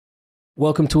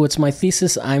Welcome to What's My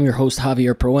Thesis. I'm your host,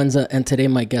 Javier Proenza, and today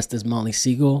my guest is Molly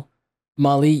Segal.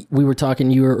 Molly, we were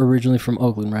talking, you were originally from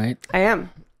Oakland, right? I am.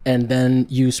 And then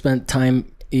you spent time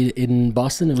in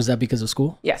Boston. Was that because of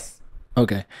school? Yes.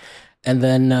 Okay. And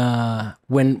then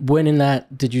when in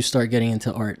that did you start getting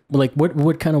into art? Like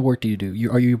what kind of work do you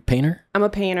do? Are you a painter? I'm a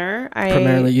painter.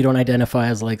 Primarily, you don't identify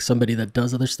as like somebody that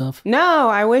does other stuff? No,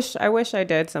 I wish I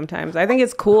did sometimes. I think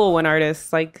it's cool when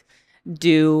artists like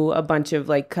do a bunch of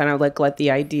like kind of like let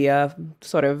the idea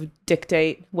sort of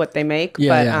dictate what they make.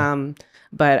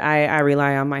 But I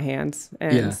rely on my hands.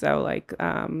 And so like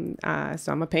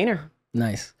so I'm a painter.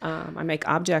 Nice. I make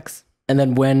objects. And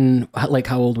then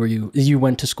how old were you? You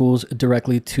went to schools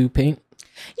directly to paint?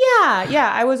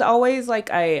 Yeah. I was always like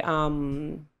I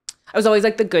was always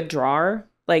like the good drawer.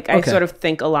 Like I sort of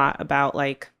think a lot about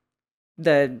like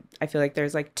I feel like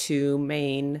there's like two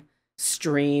main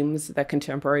streams that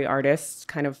contemporary artists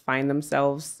kind of find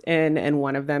themselves in, and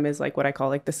one of them is like what I call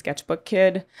like the sketchbook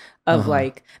kid of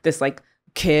like this like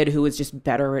kid who is just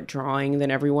better at drawing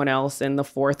than everyone else in the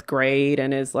fourth grade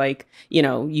and is like, you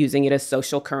know, using it as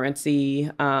social currency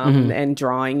and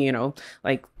drawing, you know,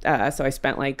 like so I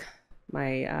spent like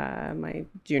my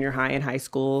junior high and high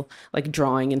school like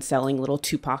drawing and selling little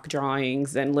Tupac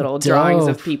drawings and little drawings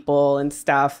of people and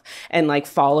stuff, and like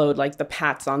followed like the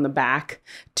pats on the back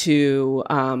to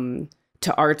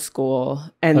art school,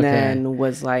 and then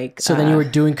was like so then you were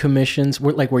doing commissions.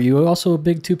 Were you also a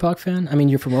big Tupac fan? I mean,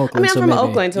 you're from Oakland. I'm from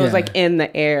Oakland, so it was like in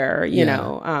the air, you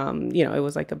know, it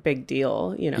was like a big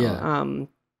deal, you know.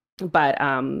 But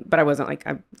I wasn't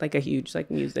like a huge like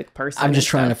music person. I'm just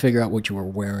trying to figure out what you were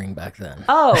wearing back then.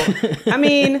 Oh, I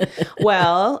mean,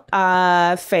 well,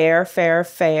 fair.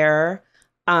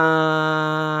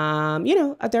 You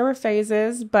know, there were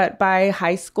phases, but by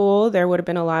high school, there would have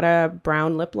been a lot of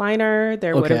brown lip liner.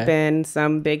 There would have been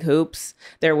some big hoops.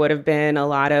 There would have been a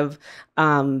lot of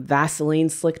Vaseline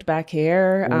slicked back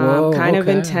hair, kind of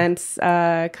intense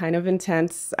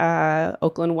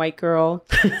Oakland white girl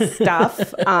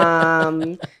stuff.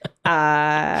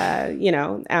 You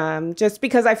know, just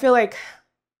because I feel like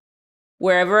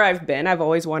wherever I've been, I've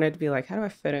always wanted to be like, how do I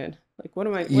fit in? Like, what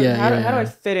am I? How do I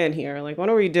fit in here? Like, what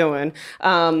are we doing?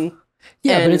 But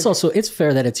it's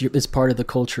fair that it's part of the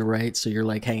culture, right? So you're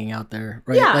like hanging out there,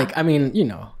 right? Yeah. Like, I mean, you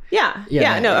know.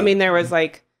 No, I mean, there was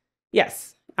like,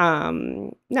 yes.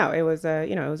 No, it was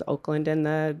it was Oakland in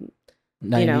the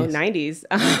 90s.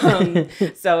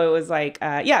 So it was like,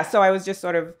 so I was just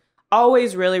sort of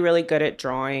always really, really good at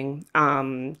drawing.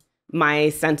 My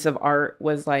sense of art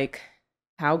was like,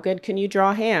 how good can you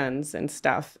draw hands and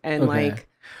stuff? And like,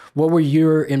 what were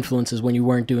your influences when you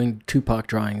weren't doing Tupac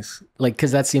drawings? Like,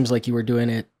 because that seems like you were doing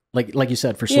it, like you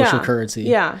said, for social currency.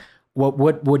 Yeah. What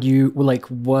would you like?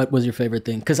 What was your favorite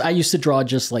thing? Because I used to draw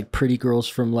just like pretty girls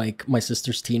from like my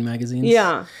sister's teen magazines.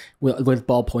 Yeah. With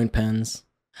ballpoint pens.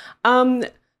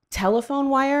 Telephone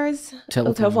wires.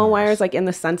 Telephone wires, like in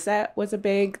the sunset, was a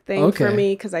big thing for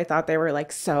me because I thought they were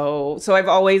like so. I've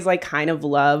always like kind of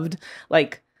loved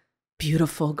like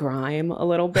beautiful grime a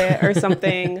little bit or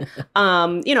something. You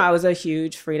know, I was a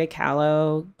huge Frida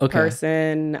Kahlo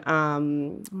person.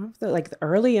 Like the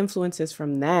early influences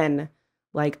from then,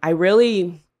 like I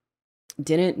really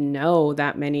didn't know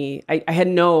that many. I had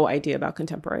no idea about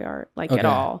contemporary art like at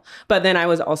all. But then I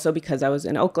was also, because I was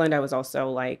in Oakland, I was also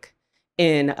like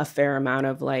in a fair amount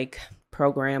of like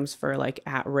programs for like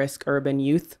at-risk urban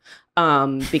youth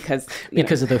because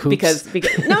of the hoops,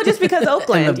 because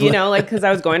Oakland, you know, like because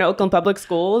I was going to Oakland public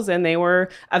schools and they were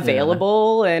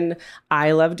available and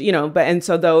I loved, you know, and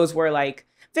so those were like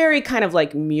very kind of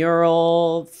like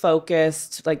mural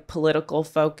focused, like political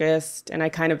focused, and I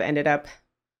kind of ended up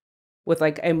with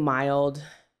like a mild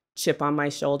chip on my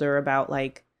shoulder about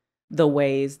like the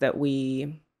ways that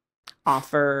we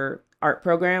offer art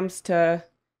programs to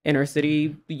inner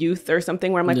city youth or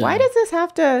something, where I'm like, why does this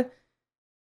have to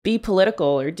be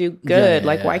political or do good?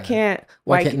 Why can't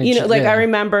you know, like I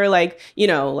remember like, you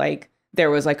know, like there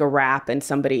was like a rap and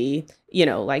somebody, you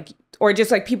know, like, or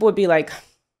just like people would be like,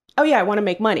 oh yeah, I want to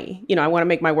make money. You know, I want to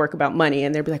make my work about money.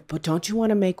 And they'd be like, but don't you want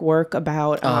to make work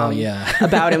about,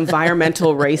 about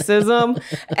environmental racism?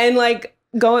 And like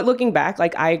looking back,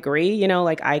 like I agree, you know,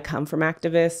 like I come from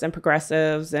activists and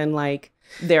progressives and like,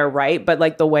 they're right, but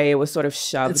like the way it was sort of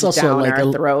shoved down like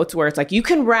our throats, where it's like you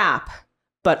can rap,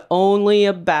 but only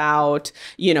about,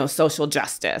 you know, social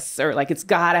justice, or like it's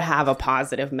got to have a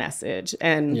positive message.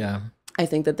 And I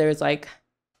think that there's like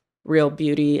real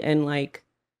beauty in like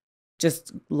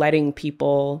just letting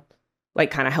people,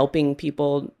 like kind of helping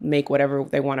people make whatever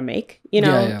they want to make, you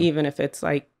know, even if it's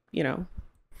like, you know,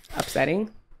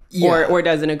 upsetting or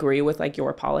doesn't agree with like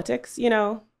your politics, you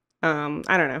know.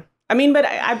 I don't know. I mean, but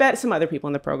I bet some other people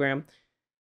in the program,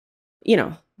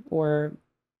 were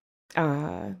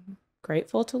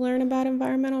grateful to learn about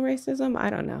environmental racism. I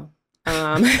don't know.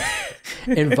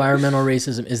 Environmental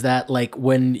racism, is that like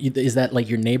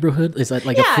your neighborhood? Is that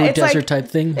like a food desert type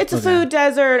thing? It's a food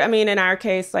desert. I mean, in our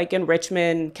case, like in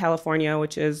Richmond, California,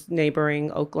 which is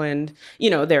neighboring Oakland,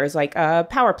 there's like a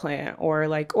power plant or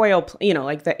like oil,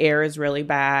 like the air is really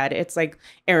bad. It's like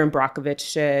Aaron Brockovich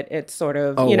shit. It's sort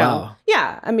of, wow.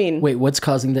 Yeah. I mean, wait, what's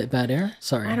causing that bad air?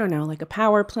 Sorry. I don't know, like a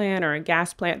power plant or a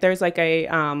gas plant. There's like a,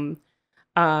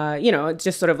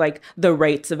 just sort of like the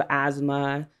rates of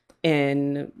asthma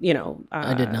in,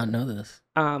 I did not know this.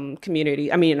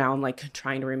 Community. I mean, now I'm like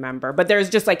trying to remember, but there's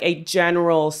just like a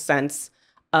general sense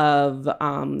of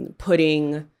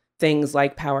putting things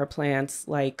like power plants,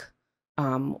 like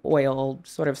oil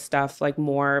sort of stuff, like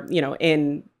more,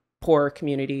 in poor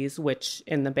communities, which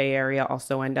in the Bay Area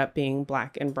also end up being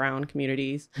Black and brown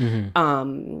communities.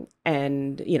 Mm-hmm.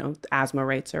 And, asthma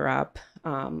rates are up.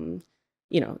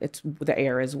 It's the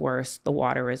air is worse, the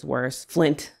water is worse.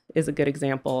 Flint is a good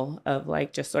example of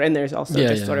like just sort of, and there's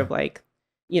also sort of like,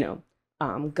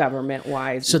 government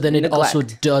wise. So then it neglect.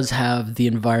 Also does have the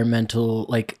environmental,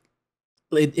 like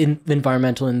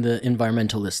environmental in the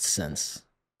environmentalist sense,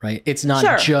 right? It's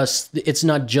not just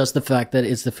the fact that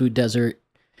it's the food desert.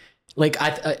 Like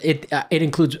it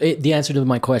includes the answer to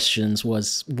my questions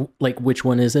was like, which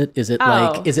one is it? Is it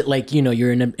like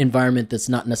you're in an environment that's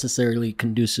not necessarily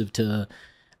conducive to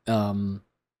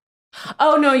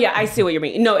Oh no, yeah, I see what you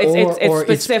mean. No, it's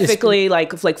specifically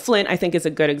like Flint, I think is a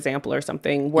good example or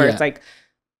something where it's like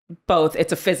both.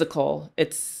 It's a physical.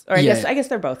 I guess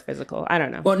they're both physical. I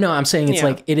don't know. Well, no, I'm saying it's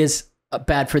like it is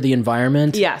bad for the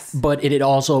environment. Yes, but it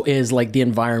also is like the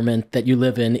environment that you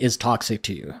live in is toxic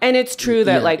to you. And it's true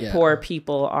that poor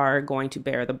people are going to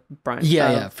bear the brunt.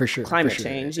 Of for sure. Climate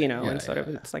change, and sort of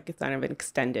it's like it's kind of an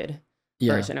extended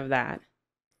version of that.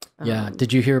 Yeah.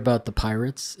 Did you hear about the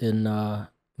pirates in?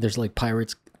 There's like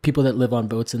pirates, people that live on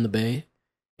boats in the bay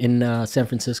in San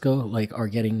Francisco, like are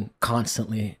getting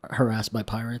constantly harassed by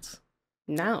pirates.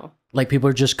 No. Like people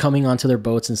are just coming onto their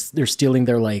boats and they're stealing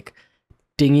their like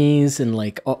dinghies and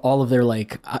like all of their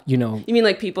like, You mean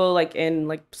like people like in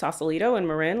like Sausalito and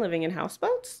Marin living in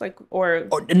houseboats? Like, or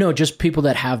no, just people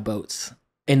that have boats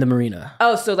in the marina.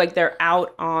 Oh, so like they're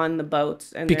out on the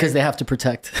boats and because they have to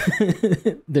protect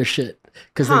their shit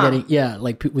because they're getting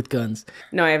like with guns.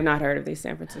 No, I have not heard of these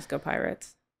San Francisco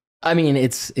pirates. I mean,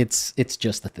 it's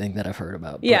just the thing that I've heard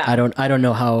about. Yeah, I don't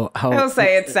know how. I'll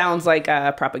say it sounds like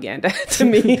propaganda to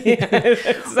me.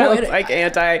 It sounds like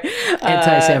anti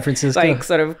San Francisco, like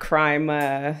sort of crime.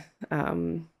 I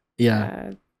don't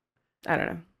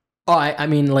know. Oh, I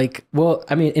mean,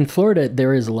 in Florida,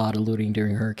 there is a lot of looting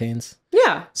during hurricanes.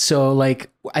 Yeah. So, like,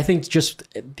 I think just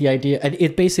the idea,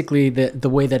 it basically, the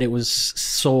way that it was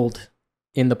sold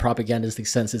in the propagandistic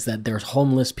sense is that there's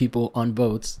homeless people on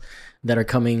boats that are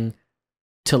coming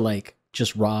to, like,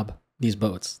 just rob these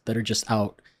boats that are just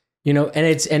out.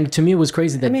 And to me it was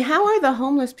crazy that, I mean, how are the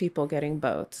homeless people getting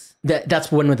boats?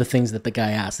 That's one of the things that the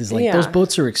guy asked. He's like, those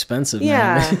boats are expensive,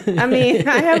 man. I mean,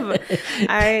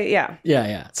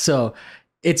 Yeah. So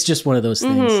it's just one of those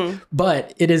things. Mm-hmm.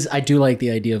 But I do like the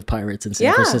idea of pirates in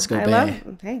San Francisco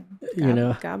Bay.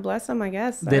 God bless them, I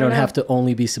guess. They don't have to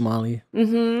only be Somali.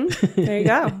 Mm-hmm. There you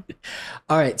go.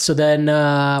 All right. So then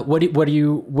what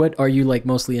are you like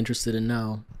mostly interested in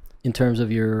now in terms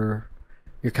of your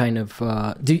kind of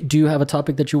do you have a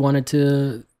topic that you wanted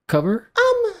to cover?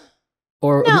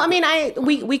 Or no, I mean,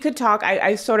 we could talk.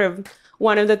 I sort of,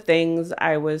 one of the things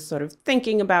I was sort of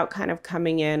thinking about kind of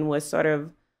coming in was sort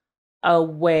of a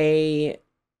way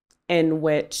in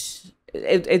which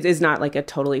it is not like a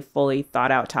totally fully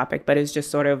thought out topic, but it's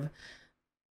just sort of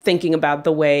thinking about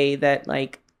the way that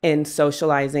like in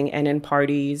socializing and in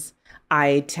parties,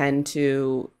 I tend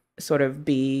to sort of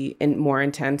be more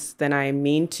intense than I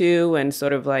mean to. And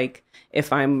sort of like,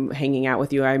 if I'm hanging out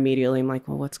with you, I immediately am like,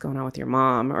 well, what's going on with your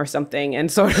mom or something?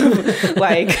 And sort of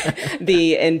like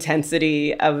the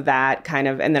intensity of that kind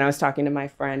of, and then I was talking to my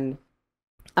friend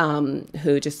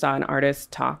who just saw an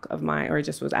artist talk of mine, or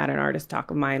just was at an artist talk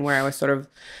of mine, where I was sort of,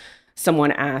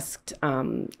 someone asked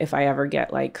if I ever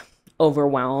get like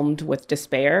overwhelmed with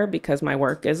despair because my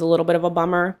work is a little bit of a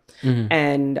bummer. Mm-hmm.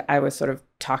 And I was sort of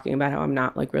talking about how I'm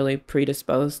not like really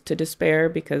predisposed to despair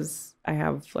because I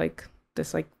have like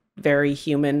this like very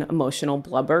human emotional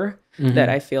blubber mm-hmm. that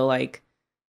I feel like,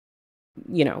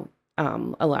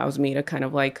 allows me to kind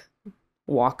of like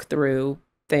walk through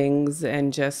things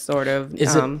and just sort of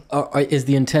is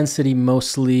the intensity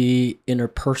mostly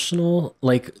interpersonal,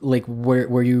 like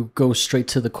where you go straight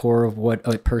to the core of what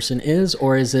a person is,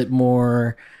 or is it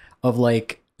more of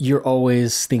like you're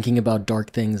always thinking about dark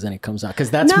things and it comes out?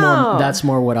 Because that's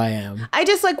more what I am. I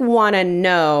just like want to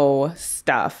know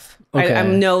stuff. Okay.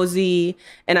 I'm nosy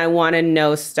and I want to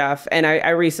know stuff. And I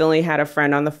recently had a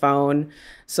friend on the phone,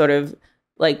 sort of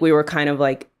like we were kind of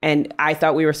like, and I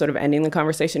thought we were sort of ending the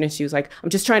conversation. And she was like,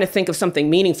 I'm just trying to think of something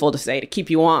meaningful to say to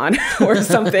keep you on or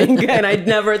something. And I'd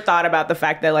never thought about the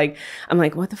fact that like, I'm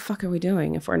like, what the fuck are we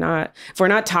doing? If we're not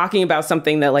talking about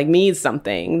something that like means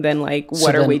something, then like,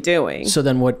 what are we doing? So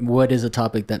then what is a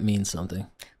topic that means something?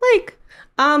 Like,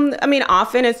 I mean,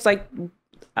 often it's like,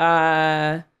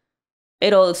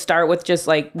 it'll start with just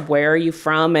like, where are you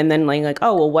from? And then like,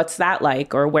 oh, well, what's that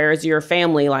like? Or where's your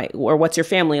family like? Or what's your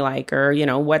family like? Or, you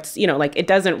know, what's, you know, like, it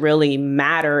doesn't really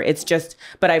matter. It's just,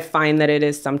 but I find that it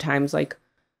is sometimes like.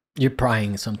 You're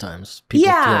prying sometimes.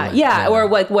 Yeah. Or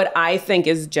like what I think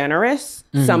is generous.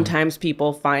 Mm-hmm. Sometimes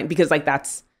people find, because like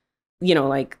that's, you know,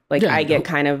 like I get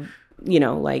kind of, you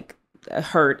know, like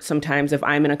hurt sometimes if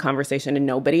I'm in a conversation and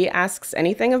nobody asks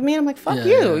anything of me. I'm like, fuck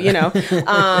you, you know?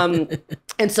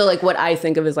 And so like what I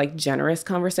think of as like generous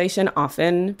conversation,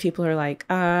 often people are like,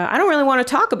 I don't really want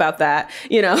to talk about that,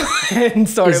 you know? And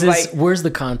where's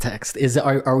the context? Is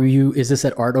this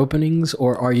at art openings,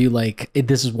 or are you like,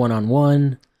 this is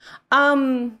one-on-one?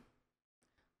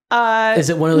 Is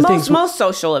it one of the things? Most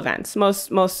social events, most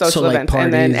social events,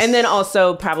 parties. and then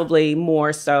also probably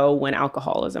more so when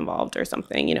alcohol is involved or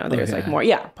something. You know, there's like more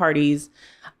parties,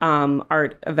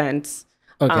 art events.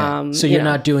 Okay, so you're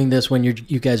not doing this when you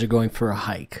guys are going for a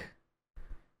hike.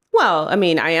 Well, I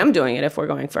mean, I am doing it if we're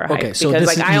going for a hike, because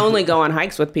like I only go on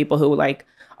hikes with people who like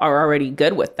are already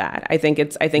good with that. I think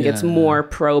it's more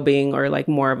probing or like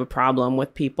more of a problem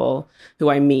with people who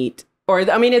I meet. Or,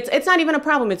 I mean, it's not even a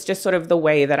problem. It's just sort of the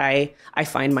way that I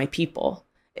find my people,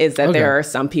 is that there are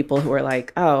some people who are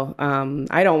like, oh,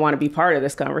 I don't want to be part of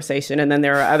this conversation. And then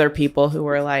there are other people who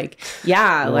are like,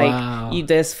 yeah, like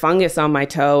this fungus on my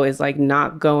toe is like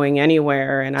not going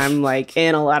anywhere. And I'm like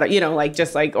in a lot of, you know, like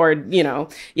just like, or, you know,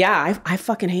 yeah, I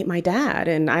fucking hate my dad.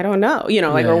 And I don't know, you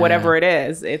know, like, or whatever it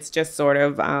is. It's just sort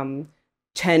of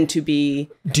tend to be.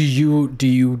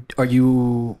 Are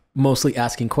you mostly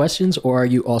asking questions, or are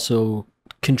you also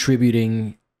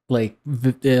contributing like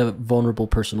vulnerable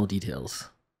personal details?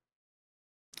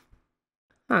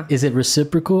 Is it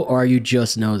reciprocal, or are you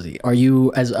just nosy? Are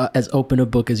you as open a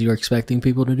book as you're expecting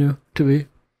people to be?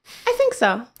 I think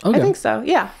so. Okay. I think so.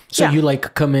 Yeah. So you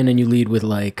like come in and you lead with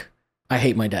like, I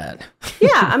hate my dad.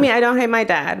 Yeah. I mean, I don't hate my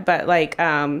dad, but like,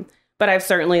 but I've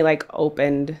certainly like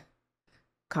opened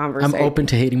conversation. I'm open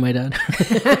to hating my dad.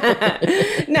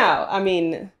 No, I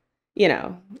mean, you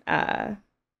know, I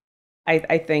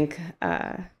think,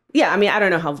 I mean, I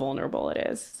don't know how vulnerable it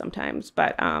is sometimes,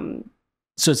 but,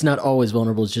 so it's not always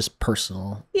vulnerable. It's just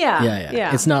personal.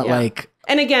 Yeah. It's not like,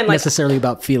 and again, like necessarily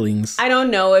about feelings. I don't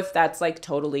know if that's like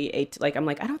totally like, I'm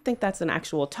like, I don't think that's an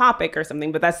actual topic or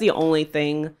something, but that's the only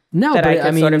thing that I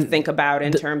could sort of think about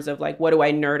in terms of like, what do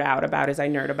I nerd out about? Is I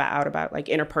nerd about like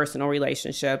interpersonal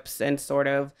relationships, and sort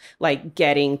of like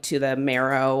getting to the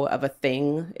marrow of a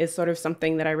thing is sort of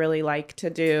something that I really like to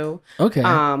do. Okay.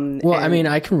 Well, I mean,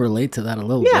 I can relate to that a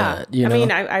little bit. You know? I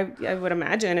mean, I would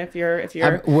imagine if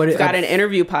you've got an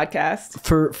interview podcast.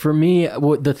 For me,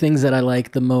 the things that I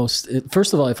like the most,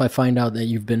 first of all, if I find out that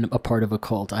you've been a part of a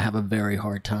cult, I have a very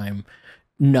hard time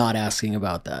not asking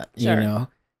about that, you know?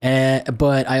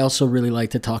 But I also really like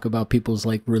to talk about people's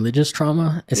like religious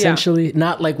trauma, essentially,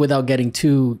 not like without getting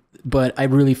too, but I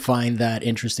really find that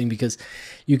interesting because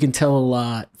you can tell a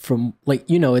lot from like,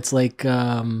 you know, it's like,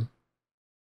 you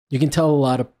can tell a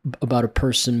lot about a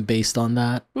person based on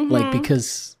that. Mm-hmm. Like,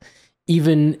 because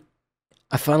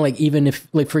I find like, even if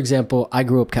like, for example, I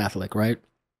grew up Catholic, right?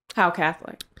 How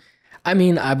Catholic? I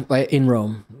mean, I in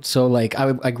Rome. So like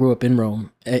I grew up in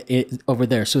Rome over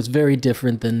there. So it's very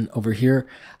different than over here.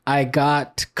 I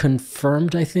got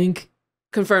confirmed, I think.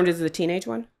 Confirmed as the teenage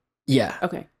one? Yeah.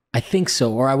 Okay. I think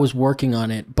so, or I was working on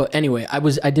it. But anyway,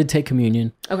 I did take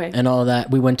communion. Okay. And all of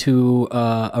that. We went to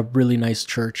a really nice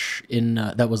church in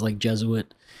that was like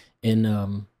Jesuit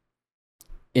in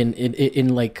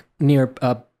like near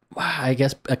I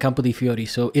guess a Campo di Fiori.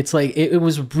 So it's like it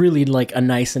was really like a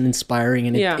nice and inspiring,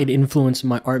 and it influenced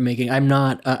my art making. I'm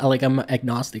not I'm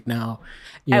agnostic now.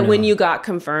 And when you got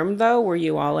confirmed, though, were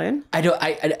you all in?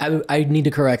 I need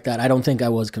to correct that. I don't think I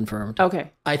was confirmed.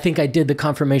 Okay. I think I did the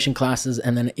confirmation classes,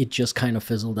 and then it just kind of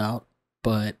fizzled out.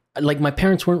 But like my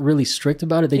parents weren't really strict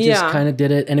about it. They just kind of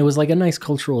did it. And it was like a nice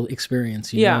cultural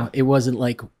experience. You know, it wasn't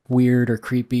like weird or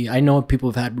creepy. I know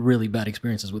people have had really bad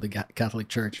experiences with the Catholic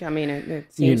Church. I mean,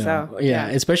 it seems so. Yeah.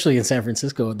 Especially in San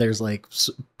Francisco, there's like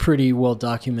pretty well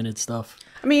documented stuff.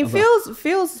 I mean,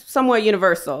 feels somewhat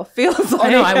universal. Feels like... Oh,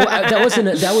 no, that wasn't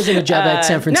a jab at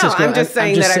San Francisco. No, I'm just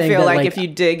saying that I feel like if you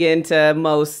dig into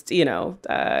most, you know...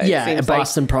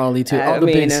 Boston probably too. All the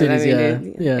big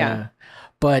cities, yeah.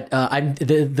 But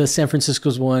the San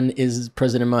Francisco's one is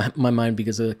present in my mind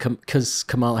because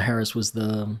Kamala Harris was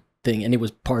the thing, and it was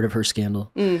part of her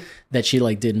scandal that she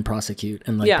like didn't prosecute,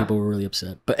 and like people were really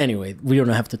upset. But anyway, we don't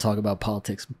have to talk about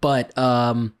politics. But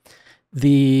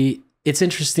it's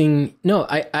interesting. No,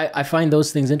 I find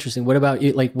those things interesting. What about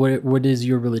you? Like, what is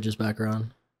your religious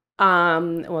background?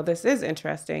 Well, this is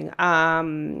interesting.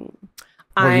 Were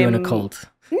you in a cult?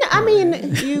 No, I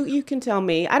mean, you can tell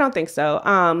me. I don't think so.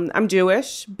 I'm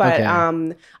Jewish, but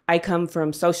I come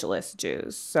from socialist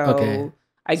Jews. So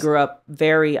I grew up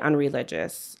very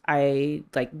unreligious. I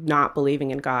like not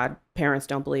believing in God. Parents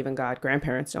don't believe in God.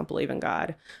 Grandparents don't believe in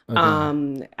God. But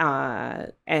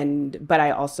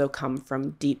I also come from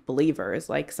deep believers.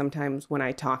 Like sometimes when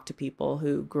I talk to people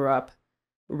who grew up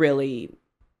really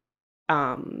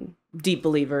deep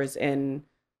believers in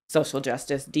social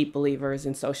justice, deep believers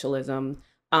in socialism.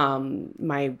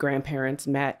 My grandparents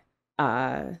met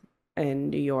in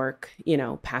New York, you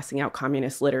know, passing out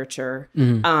communist literature.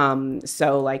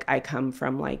 So like I come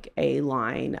from like a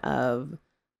line of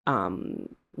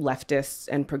leftists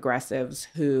and progressives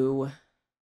who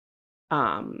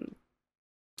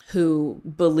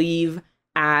believe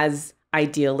as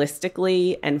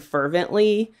idealistically and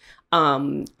fervently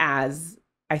as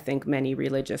I think many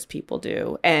religious people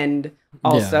do. And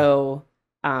also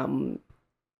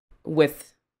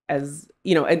with, as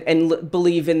you know, and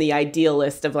believe in the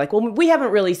idealist of like, well, we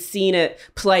haven't really seen it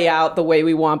play out the way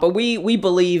we want, but we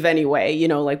believe anyway, you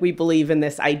know, like we believe in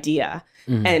this idea.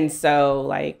 And so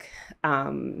like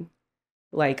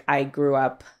I grew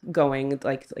up going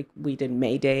like we did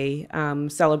May Day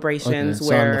celebrations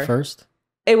where on the first?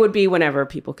 It would be whenever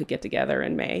people could get together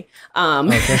in May.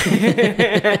 And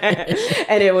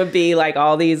it would be like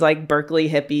all these like Berkeley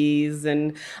hippies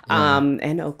and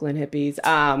Oakland hippies,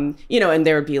 you know, and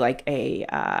there would be like a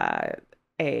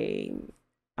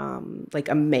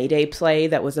May Day play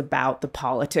that was about the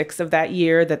politics of that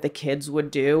year that the kids would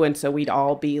do. And so we'd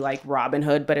all be like Robin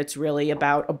Hood, but it's really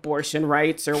about abortion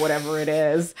rights or whatever it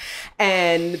is.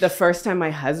 And the first time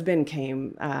my husband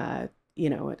came,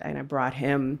 you know, and I brought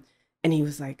him, and he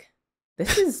was like,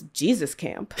 this is Jesus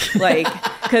camp. Like,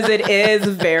 because it is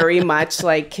very much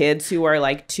like kids who are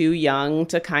like too young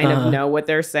to kind of know what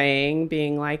they're saying,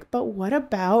 being like, but what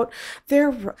about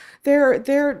their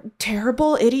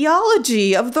terrible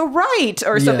ideology of the right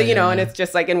or something, you know? And it's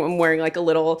just like, and I'm wearing like a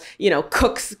little, you know,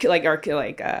 cook's like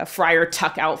a Friar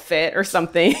Tuck outfit or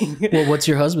something. Well, what's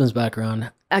your husband's background?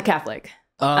 A Catholic.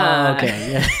 Oh,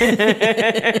 okay.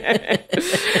 Yeah.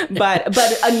 but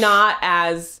not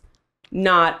as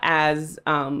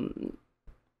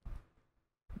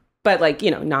but like, you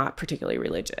know, not particularly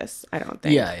religious, I don't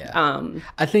think.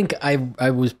 I think I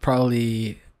was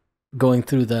probably going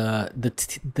through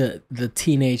the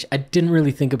teenage. I didn't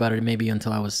really think about it maybe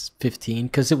until I was 15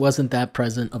 because it wasn't that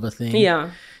present of a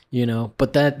thing, you know,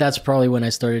 but that's probably when I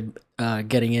started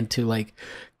getting into like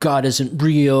God isn't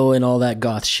real and all that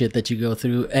goth shit that you go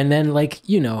through. And then like,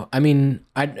 you know, I mean,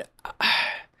 I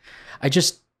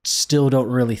just still don't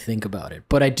really think about it,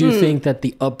 but I do think that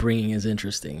the upbringing is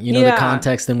interesting, you know, the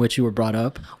context in which you were brought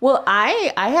up. Well,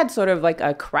 I had sort of like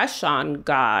a crush on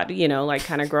God, you know, like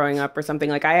kind of growing up or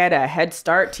something. Like I had a Head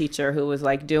Start teacher who was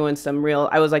like doing some real,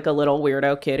 I was like a little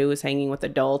weirdo kid who was hanging with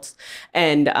adults,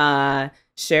 and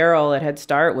Cheryl at Head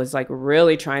Start was like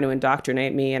really trying to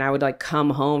indoctrinate me, and I would like come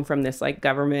home from this like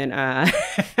government like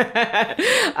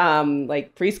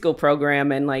preschool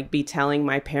program and like be telling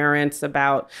my parents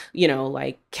about, you know,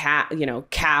 like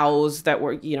cows that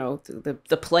were, you know,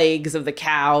 the plagues of the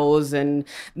cows and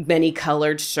many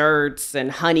colored shirts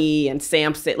and honey and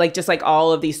Samson, like just like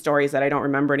all of these stories that I don't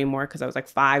remember anymore because I was like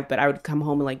 5, but I would come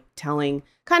home and like telling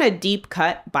kind of deep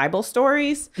cut Bible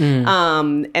stories.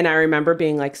 And I remember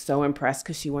being like so impressed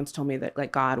because she once told me that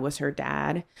like God was her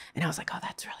dad. And I was like, oh,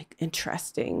 that's really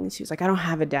interesting. She was like, I don't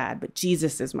have a dad, but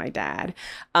Jesus is my dad.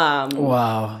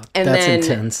 Wow. That's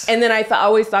intense. And then I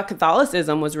always thought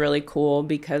Catholicism was really cool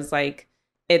because like,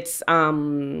 it's,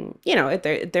 you know,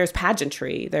 there's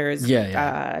pageantry, there's, you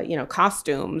know,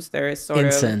 costumes, there's sort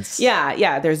incense.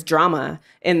 There's drama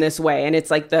in this way. And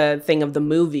it's like the thing of the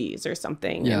movies or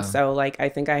something. And so like, I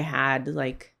think I had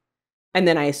like, and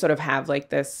then I sort of have like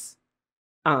this,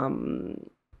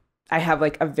 I have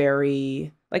like a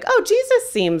very like, oh,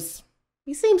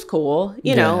 he seems cool,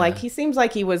 you know, like he seems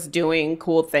like he was doing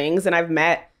cool things. And I've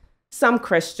met some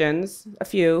Christians, a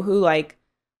few, who like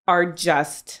are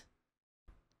just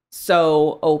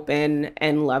so open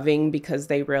and loving because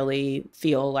they really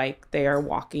feel like they are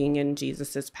walking in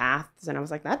Jesus's paths. And I was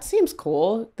like, that seems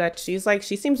cool that she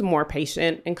seems more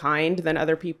patient and kind than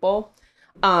other people.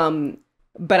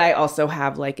 But I also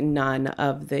have like none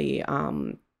of like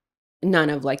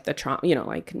the trauma, you know,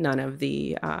 like none of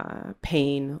the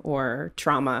pain or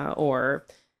trauma or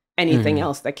anything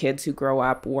else that kids who grow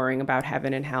up worrying about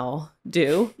heaven and hell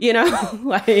do, you know.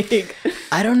 Like,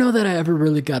 I don't know that I ever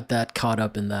really got that caught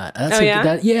up in that. That's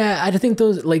I think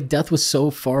those, like, death was so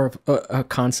far of a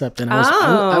concept, and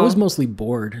I was mostly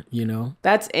bored, you know.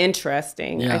 That's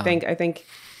interesting. Yeah. I think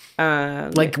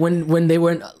like when they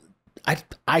were I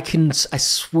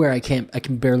swear I can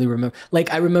barely remember.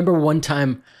 Like, I remember one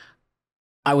time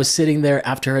I was sitting there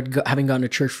after having gone to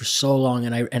church for so long,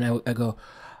 and I go,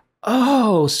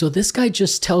 oh, so this guy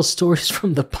just tells stories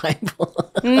from the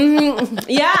Bible.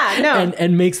 Yeah, no.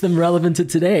 And makes them relevant to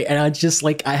today. And I just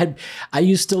like, I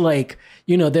used to like,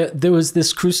 you know, there was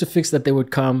this crucifix that they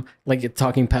would come, like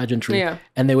talking pageantry,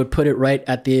 and they would put it right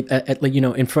at like, you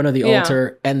know, in front of the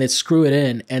altar, and they'd screw it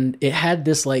in, and it had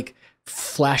this like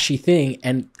flashy thing,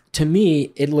 and to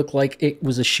me it looked like it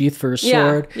was a sheath for a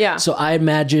sword. So I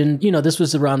imagine, you know, this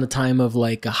was around the time of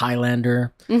like a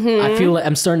Highlander. I feel like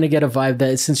I'm starting to get a vibe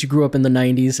that since you grew up in the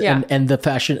 90s and the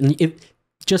fashion, and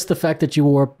just the fact that you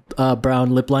wore brown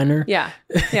lip liner,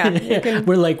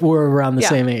 we're around the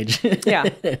same age.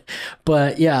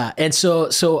 But yeah, and so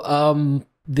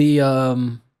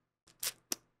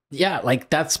like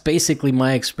that's basically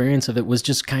my experience of it, was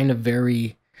just kind of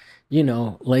very, you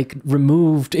know, like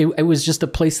removed. It was just a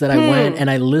place that I went and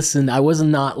I listened. I was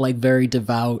not like very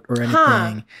devout or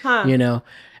anything, you know,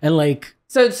 and like,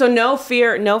 so no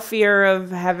fear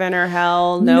of heaven or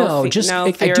hell. No,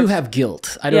 I do have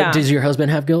guilt. I don't. Does your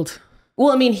husband have guilt?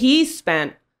 Well, I mean, he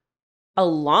spent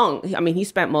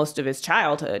most of his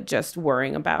childhood just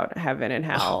worrying about heaven and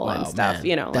hell and stuff, man.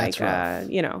 You know, that's like,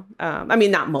 you know, I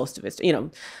mean, not most of his, you know,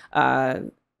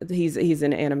 he's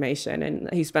in animation,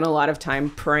 and he spent a lot of time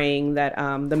praying that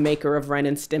the maker of Ren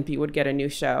and Stimpy would get a new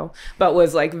show, but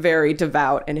was like very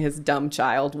devout in his dumb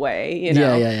child way, you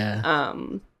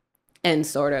know. And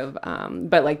sort of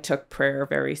but like took prayer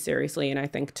very seriously, and I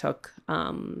think took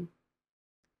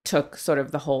sort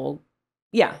of the whole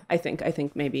I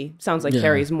think maybe sounds like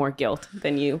carries more guilt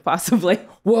than you possibly.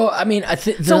 Well, I mean, I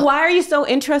think so. Why are you so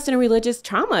interested in religious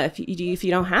trauma if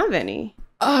you don't have any?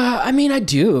 I mean, I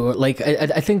do. Like,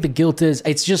 I think the guilt is,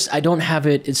 it's just, I don't have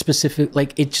it. It's specific.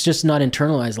 Like, it's just not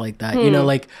internalized like that. You know,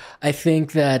 like, I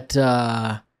think that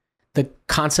the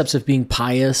concepts of being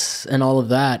pious and all of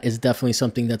that is definitely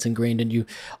something that's ingrained in you.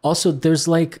 Also, there's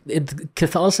like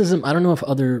Catholicism. I don't know if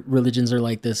other religions are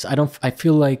like this. I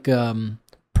feel like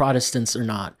Protestants are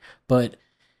not, but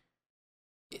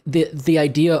the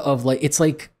idea of like, it's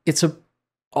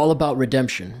all about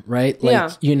redemption, right?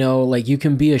 Like, you know, like you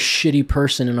can be a shitty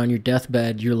person and on your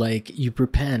deathbed, you're like, you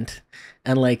repent.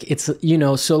 And like, it's, you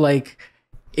know, so like,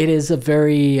 it is a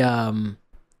very,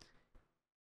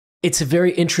 it's a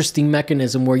very interesting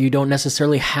mechanism where you don't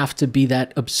necessarily have to be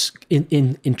that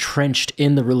entrenched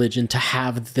in the religion to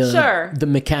have the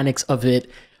mechanics of it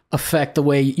affect the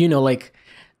way, you know, like,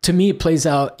 to me, it plays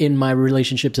out in my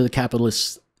relationship to the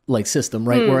capitalist like system,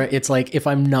 right? Where it's like, if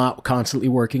I'm not constantly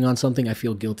working on something, I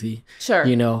feel guilty. Sure.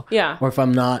 You know? Yeah. Or if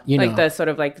I'm not, you know. Like the sort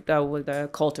of like the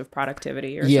cult of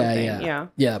productivity or something.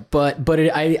 Yeah. But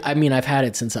I mean, I've had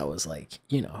it since I was like,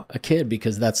 you know, a kid,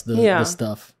 because that's the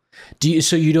stuff.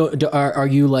 Are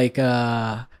you like,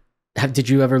 did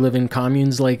you ever live in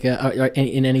communes, like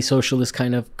in any socialist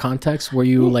kind of context? Were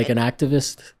you like an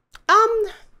activist?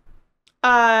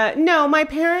 No, my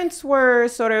parents were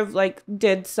sort of like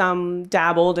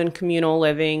dabbled in communal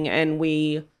living, and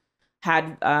we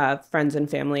had friends and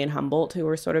family in Humboldt who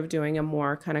were sort of doing a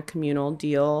more kind of communal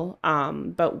deal.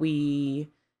 But we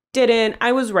didn't.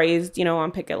 I was raised, you know,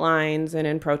 on picket lines and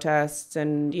in protests,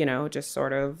 and, you know, just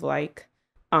sort of like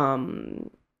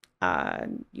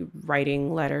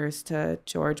writing letters to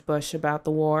George Bush about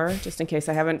the war, just in case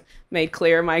I haven't made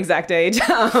clear my exact age.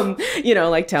 You know,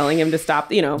 like telling him to stop,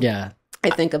 you know. Yeah. I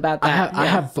think about that. I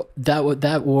have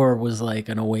that war was like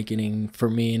an awakening for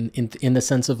me in the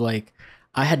sense of like,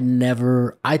 I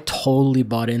totally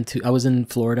bought into, I was in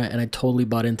Florida and I totally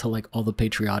bought into like all the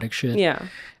patriotic shit. Yeah.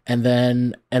 And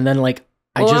then like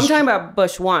I'm talking about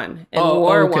Bush 1 and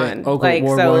War 1. Okay, like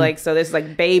War so 1. like so this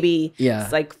like baby,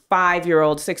 it's like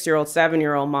 5-year-old, 6-year-old,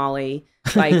 7-year-old Molly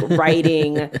like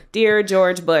writing, "Dear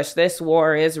George Bush, this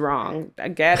war is wrong.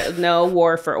 Get no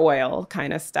war for oil,"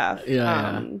 kind of stuff.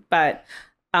 But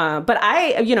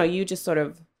I, you just sort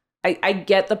of I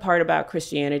get the part about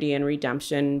Christianity and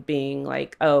redemption being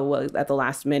like, oh, well, at the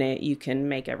last minute you can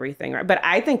make everything right. But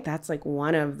I think that's like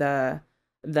one of the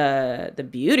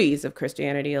beauties of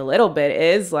Christianity a little bit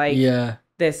is like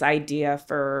this idea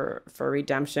for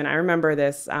redemption. I remember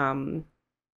this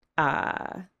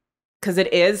because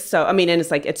it is so, I mean, and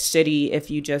it's like, it's shitty if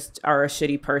you just are a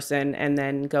shitty person and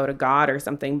then go to God or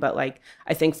something. But like,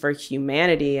 I think for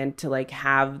humanity and to like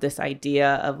have this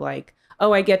idea of like,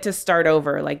 oh, I get to start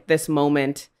over. Like this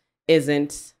moment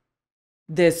isn't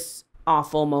this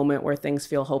awful moment where things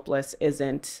feel hopeless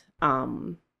isn't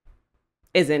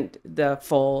the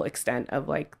full extent of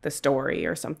like the story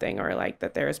or something, or like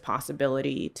that there's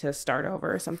possibility to start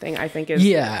over or something. I think is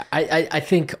I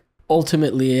think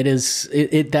ultimately it is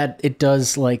it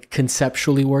does like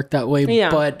conceptually work that way,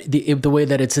 but the way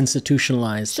that it's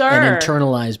institutionalized and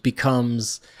internalized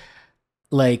becomes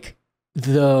like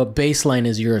the baseline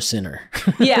is you're a sinner.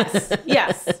 yes.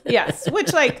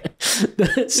 Which like,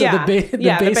 the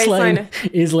baseline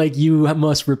is like you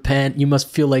must repent. You must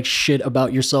feel like shit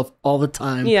about yourself all the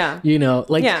time. You know,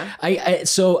 like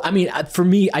so I mean, for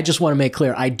me, I just want to make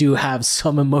clear I do have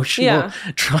some emotional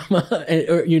trauma,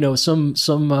 or you know, some.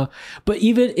 But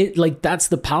even it like that's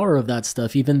the power of that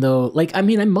stuff. Even though, like, I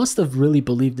mean, I must have really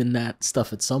believed in that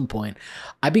stuff at some point.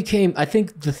 I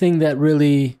think the thing that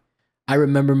really I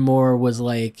remember more was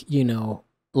like, you know,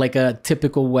 like a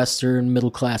typical Western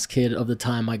middle class kid of the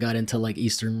time. I got into like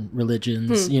Eastern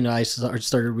religions. You know, I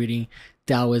started reading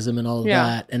Taoism and all of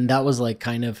that, and that was like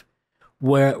kind of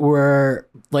where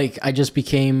like I just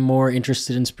became more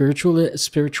interested in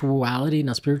spirituality,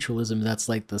 not spiritualism. That's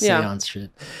like the seance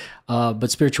shit, but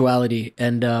spirituality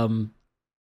and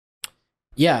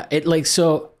it like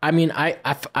so. I mean, I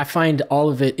find all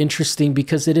of it interesting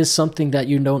because it is something that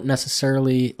you don't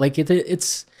necessarily like.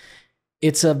 It's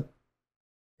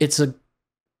a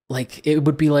like it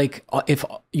would be like if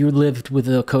you lived with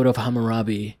the Code of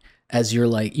Hammurabi as your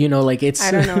like, you know, like it's.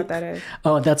 I don't know what that is.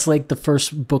 Oh, that's like the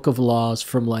first book of laws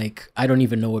from like I don't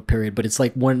even know what period, but it's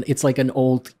like it's like an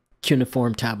old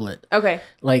cuneiform tablet. Okay.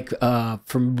 Like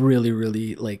from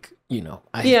really like, you know,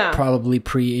 probably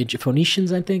pre-age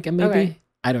Phoenicians, I think, and maybe. Okay.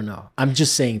 I don't know. I'm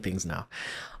just saying things now.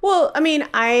 Well, I mean,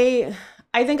 I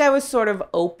think I was sort of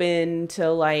open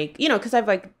to like, you know, because I've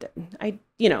like, I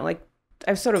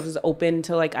sort of was open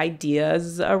to like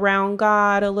ideas around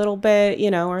God a little bit, you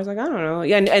know, where I was like, I don't know.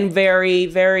 And very,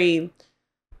 very,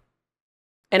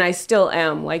 and I still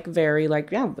am like, very like,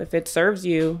 yeah, if it serves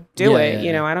you, do it.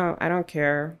 You know, I don't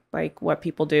care like what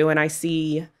people do. And I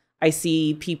see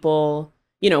people,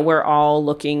 you know, we're all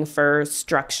looking for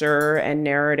structure and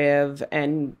narrative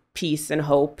and peace and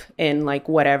hope in like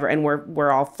whatever. And we're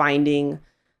all finding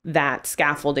that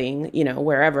scaffolding, you know,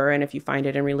 wherever. And if you find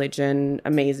it in religion,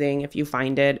 amazing. If you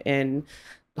find it in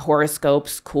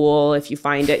horoscopes, cool. If you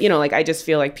find it, you know, like I just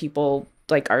feel like people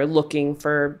like are looking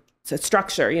for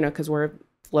structure, you know, because we're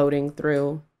floating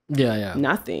through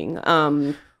nothing.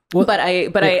 But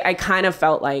I kind of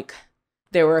felt like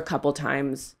there were a couple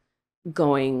times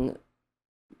going,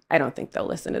 I don't think they'll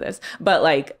listen to this, but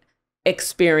like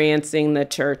experiencing the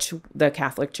church, the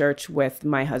Catholic Church with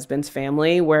my husband's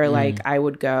family, where like I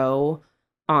would go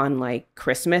on like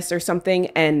Christmas or something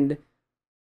and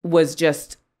was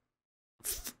just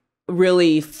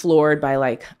really floored by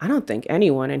like, I don't think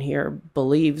anyone in here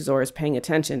believes or is paying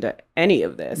attention to any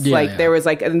of this. There was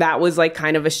like, and that was like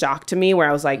kind of a shock to me where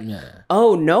I was like,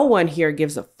 oh, no one here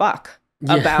gives a fuck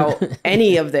about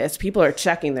any of this. People are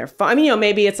checking their phone. I mean, you know,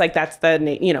 maybe it's like that's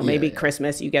the, you know, maybe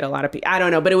Christmas you get a lot of people. I don't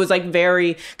know, but it was like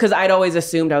very, because I'd always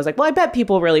assumed, I was like, well, I bet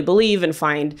people really believe and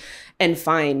find,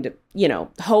 you know,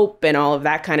 hope and all of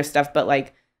that kind of stuff. But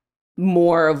like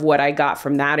more of what I got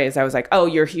from that is I was like, oh,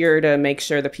 you're here to make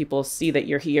sure that people see that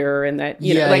you're here and that,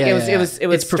 you know, like it was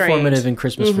it's strange. Performative in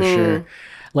Christmas for sure.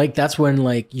 Like that's when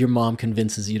like your mom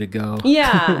convinces you to go.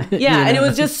 Yeah. You know? And it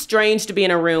was just strange to be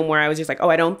in a room where I was just like, oh,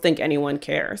 I don't think anyone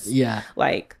cares. Yeah.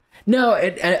 Like, no,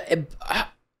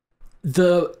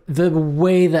 the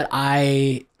way that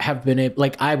I have been able,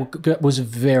 like I was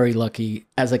very lucky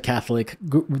as a Catholic.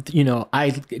 You know,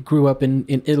 I grew up in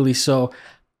Italy, so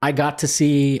I got to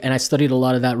see and I studied a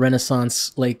lot of that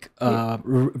Renaissance like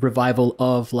revival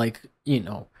of like, you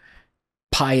know,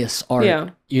 pious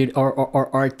art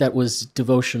or art that was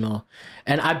devotional.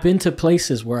 And I've been to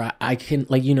places where I can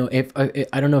like, you know, if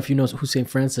I don't know if you know who St.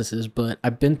 Francis is, but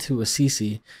I've been to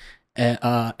Assisi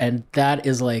and that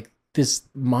is like this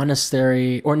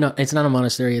monastery, or no, it's not a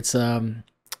monastery. It's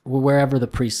wherever the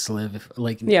priests live,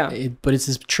 like but it's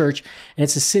this church, and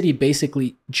it's a city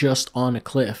basically just on a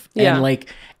cliff, and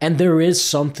like, and there is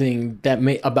something that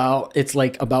it's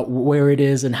like about where it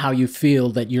is and how you feel,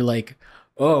 that you're like,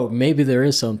 oh, maybe there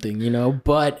is something, you know,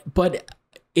 but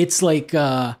it's like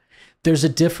there's a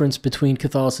difference between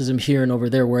Catholicism here and over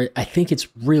there, where I think it's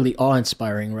really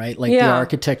awe-inspiring, right? Like the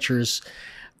architecture's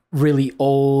really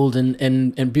old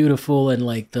and beautiful, and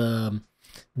like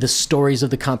the stories of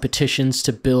the competitions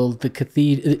to build the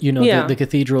cathedral, you know, the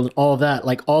cathedral and all that,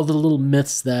 like all the little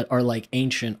myths that are like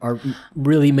ancient are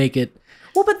really make it.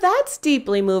 Well, but that's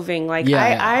deeply moving. Like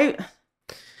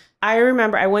I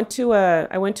remember I went to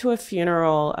a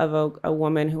funeral of a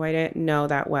woman who I didn't know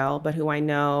that well, but who I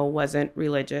know wasn't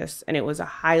religious, and it was a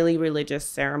highly religious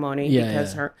ceremony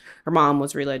because her mom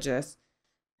was religious,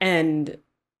 and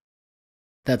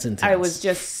that's intense. I was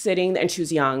just sitting, and she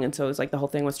was young, and so it was like the whole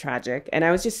thing was tragic. And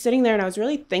I was just sitting there, and I was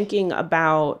really thinking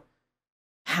about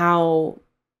how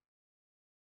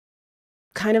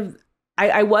kind of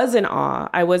I was in awe.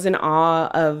 I was in awe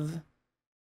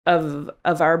of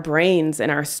our brains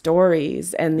and our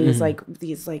stories, and these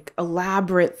like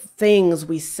elaborate things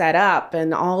we set up,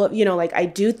 and all of, you know, like I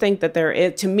do think that there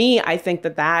is, to me, I think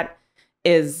that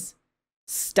is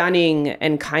stunning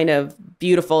and kind of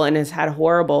beautiful, and has had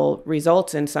horrible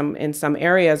results in some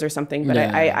areas or something. But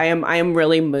I am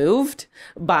really moved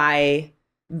by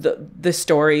the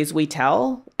stories we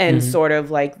tell, and sort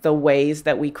of like the ways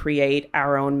that we create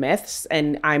our own myths.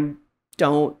 And I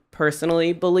don't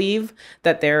personally believe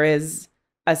that there is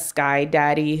a sky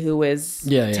daddy who is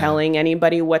telling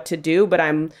anybody what to do, but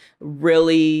I'm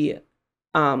really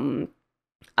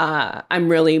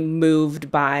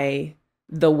moved by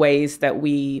the ways that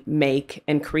we make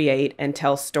and create and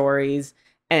tell stories.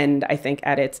 And I think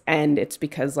at its end, it's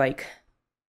because like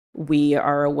we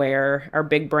are aware, our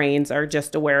big brains are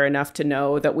just aware enough to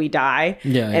know that we die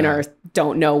and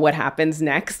don't know what happens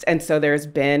next. And so there's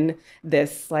been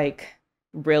this like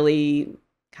really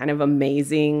kind of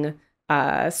amazing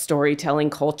storytelling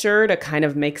culture to kind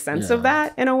of make sense of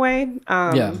that in a way.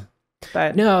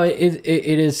 But no,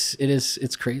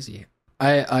 it's crazy.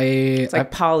 It's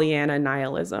like Pollyanna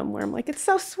nihilism, where I'm like, it's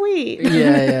so sweet.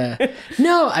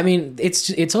 No, I mean,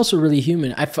 it's also really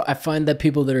human. I find that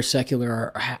people that are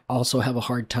secular also have a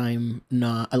hard time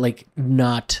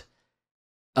not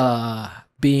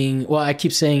being, well, I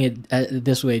keep saying it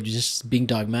this way, just being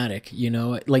dogmatic, you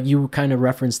know, like you kind of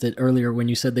referenced it earlier when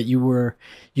you said that you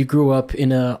grew up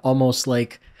in a almost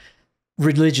like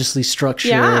religiously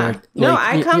structured. No,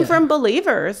 I come from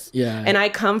believers. And I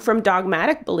come from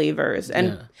dogmatic believers,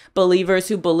 and believers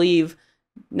who believe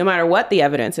no matter what the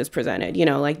evidence is presented, you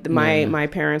know, like my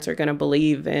parents are going to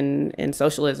believe in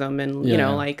socialism, and you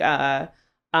know, like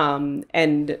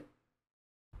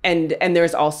and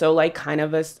there's also like kind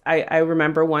of I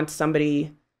remember once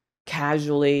somebody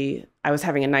casually, I was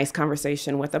having a nice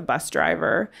conversation with a bus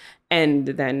driver, and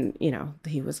then, you know,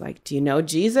 he was like, do you know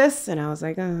Jesus? And I was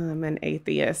like, oh, I'm an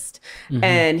atheist.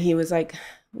 And he was like,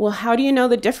 well, how do you know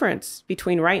the difference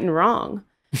between right and wrong?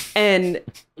 And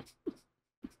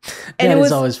it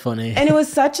was always funny. And it was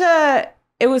such a,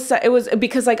 it was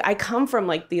because like I come from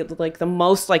like the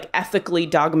most like ethically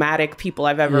dogmatic people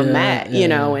I've ever met, you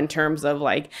know, in terms of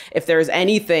like, if there's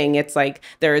anything, it's like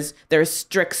there's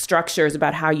strict structures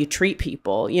about how you treat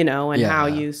people, you know, and how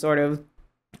you sort of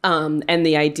and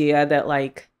the idea that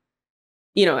like,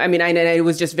 you know, I mean, it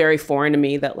was just very foreign to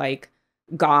me that like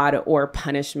God or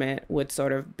punishment would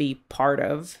sort of be part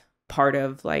of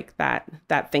like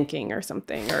that thinking or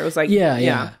something, or it was like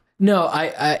no,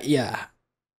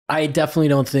 I definitely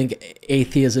don't think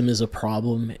atheism is a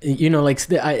problem. You know, like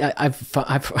I've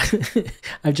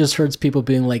I've just heard people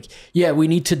being like, yeah, we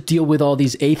need to deal with all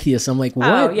these atheists. I'm like, what?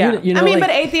 Oh, yeah. You know, I mean, like,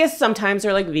 but atheists sometimes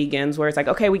are like vegans, where it's like,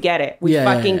 okay, we get it. We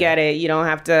fucking get it. You don't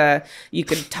have to, you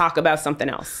could talk about something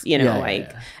else, you know,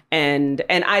 and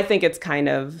I think it's kind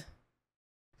of,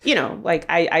 you know, like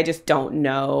I just don't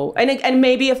know. And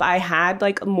maybe if I had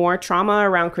like more trauma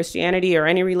around Christianity or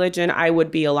any religion, I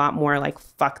would be a lot more like,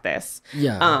 fuck this.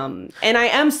 Yeah. And I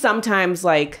am sometimes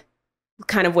like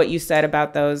kind of what you said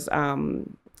about those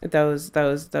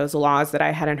laws that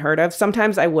I hadn't heard of.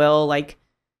 Sometimes I will like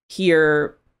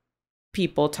hear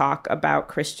people talk about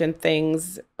Christian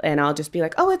things, and I'll just be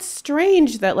like, oh, it's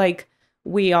strange that like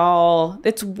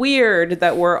it's weird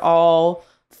that we're all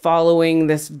following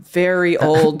this very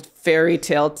old fairy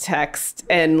tale text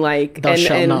and like thou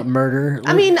shalt not murder.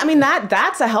 I mean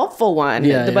that's a helpful one.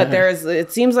 But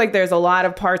it seems like there's a lot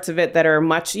of parts of it that are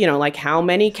much, you know, like how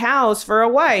many cows for a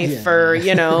wife or,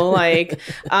 you know, like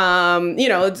you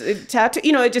know, tattoo,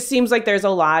 you know, it just seems like there's a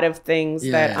lot of things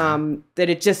that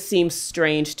it just seems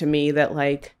strange to me that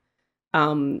like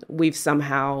we've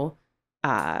somehow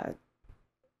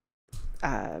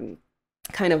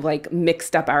kind of like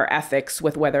mixed up our ethics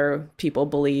with whether people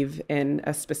believe in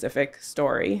a specific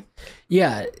story.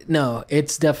 Yeah, no,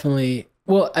 it's definitely,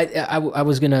 well, I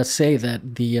was going to say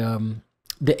that the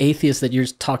atheists that you're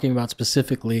talking about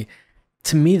specifically,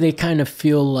 to me, they kind of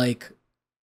feel like,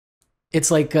 it's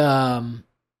like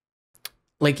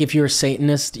if you're a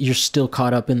Satanist, you're still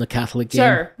caught up in the Catholic game.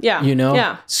 Sure, yeah. You know?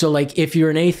 Yeah. So like if you're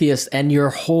an atheist and your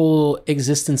whole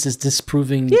existence is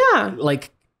disproving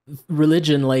like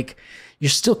religion, like you're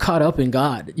still caught up in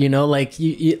God, you know, like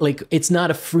you like it's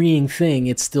not a freeing thing.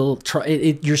 It's still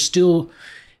you're still,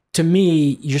 to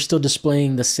me, you're still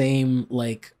displaying the same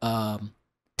like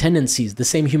tendencies, the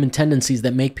same human tendencies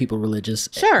that make people religious,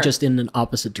 just in an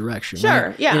opposite direction.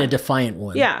 Right? In a defiant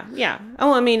one.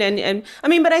 Oh, I mean, and I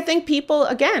mean, but I think people,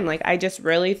 again, like I just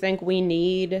really think we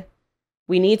need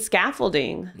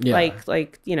scaffolding,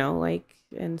 like you know, like,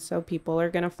 and so people are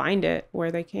gonna find it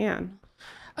where they can.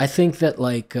 I think that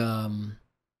like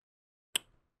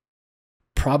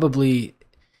probably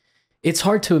it's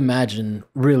hard to imagine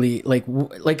really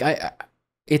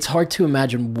it's hard to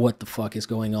imagine what the fuck is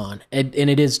going on, and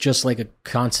it is just like a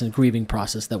constant grieving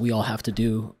process that we all have to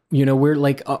do. You know, we're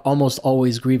like almost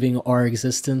always grieving our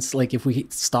existence. Like if we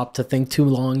stop to think too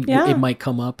long, it might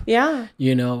come up.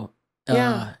 You know.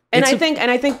 And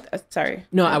I think sorry.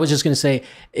 No, I was just going to say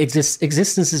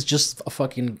existence is just a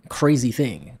fucking crazy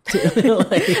thing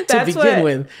to begin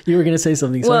with. You were going to say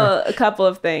something. Sorry. Well, a couple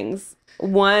of things.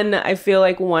 One, I feel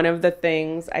like one of the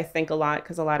things I think a lot,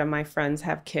 because a lot of my friends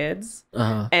have kids,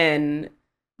 and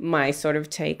my sort of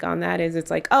take on that is it's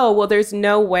like, oh, well, there's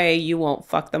no way you won't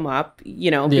fuck them up,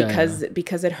 you know, because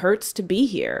it hurts to be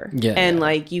here. And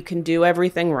like you can do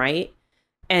everything right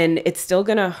and it's still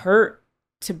going to hurt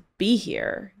to be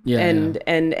here.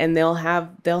 And they'll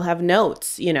have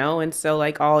notes, you know, and so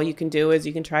like all you can do is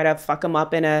you can try to fuck them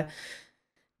up in a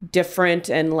different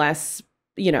and less,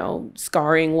 you know,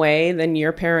 scarring way than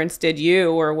your parents did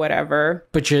you or whatever.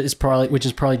 But which is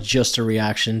probably just a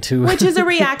reaction to which is a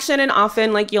reaction, and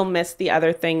often like you'll miss the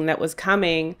other thing that was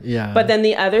coming. But then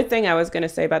the other thing I was going to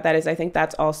say about that is I think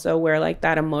that's also where like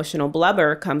that emotional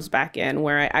blubber comes back in,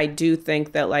 where I do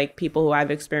think that like people who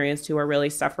I've experienced who are really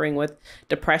suffering with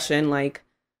depression like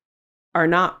are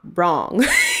not wrong.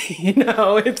 You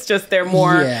know, it's just they're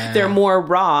more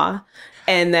raw.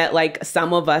 And that like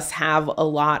some of us have a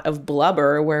lot of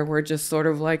blubber where we're just sort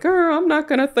of like, oh, I'm not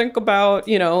going to think about,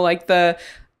 you know, like the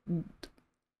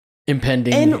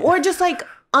impending or just like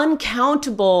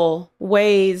uncountable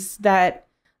ways that,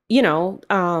 you know,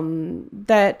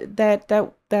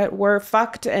 that we're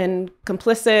fucked and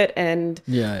complicit and,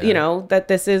 you know, that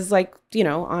this is like, you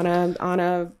know,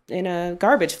 in a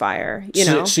garbage fire, you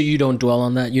know? So you don't dwell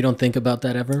on that? You don't think about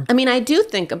that ever? I mean, I do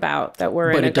think about that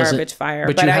we're in a garbage fire,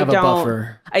 but you have a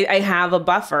buffer. I have a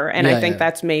buffer. And I think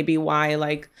that's maybe why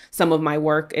like some of my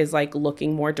work is like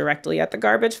looking more directly at the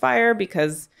garbage fire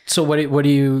because. So what do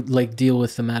you like deal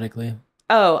with thematically?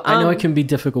 Oh, I know it can be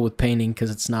difficult with painting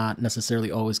because it's not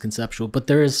necessarily always conceptual, but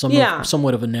there is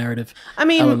somewhat of a narrative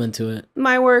element to it.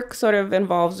 My work sort of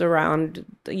involves around,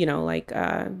 you know, like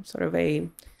sort of a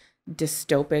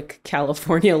dystopic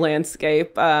California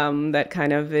landscape that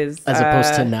kind of is... As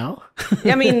opposed to now?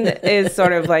 I mean, is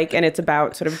sort of like, and it's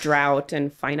about sort of drought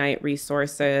and finite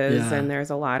resources, and there's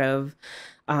a lot of,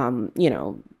 you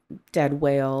know, dead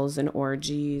whales and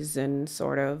orgies and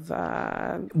sort of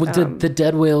the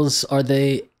dead whales,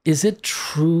 is it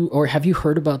true, or have you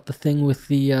heard about the thing with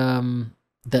the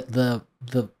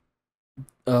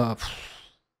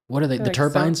what are they, the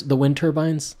turbines, the wind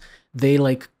turbines, they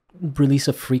like release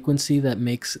a frequency that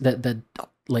makes that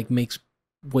makes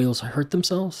whales hurt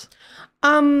themselves?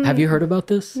 Have you heard about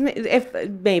this? If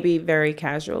maybe very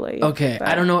casually. Okay, but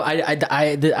I don't know.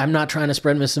 I'm not trying to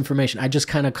spread misinformation. I just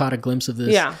kind of caught a glimpse of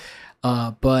this. Yeah.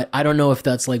 But I don't know if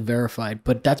that's like verified.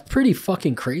 But that's pretty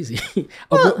fucking crazy.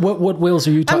 Well, what whales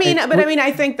are you talking? I mean,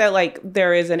 I think that like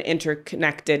there is an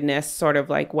interconnectedness, sort of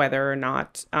like whether or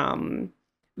not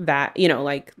that, you know,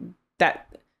 like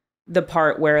that the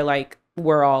part where like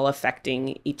we're all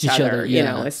affecting each other, you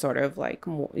know, is sort of like,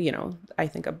 you know, I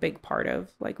think a big part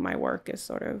of like my work is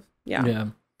sort of,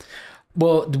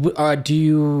 Well, where do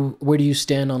you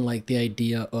stand on like the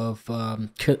idea of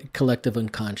collective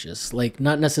unconscious? Like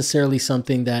not necessarily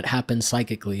something that happens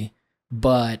psychically,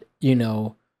 but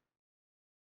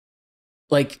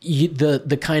like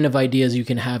the kind of ideas you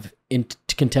can have in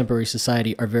contemporary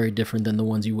society are very different than the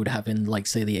ones you would have in like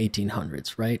say the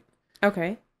 1800s, right?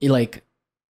 Okay. Like,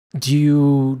 do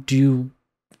you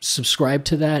subscribe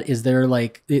to that? Is there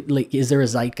is there a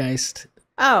zeitgeist?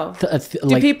 Oh,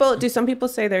 do some people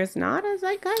say there's not a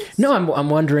zeitgeist? No, I'm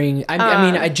wondering. I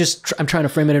mean, I'm trying to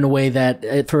frame it in a way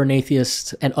that for an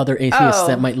atheist and other atheists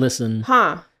that might listen.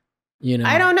 Huh.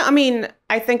 I don't know. I mean,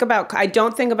 I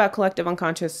don't think about collective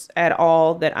unconscious at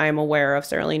all that I'm aware of,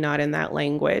 certainly not in that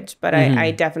language, but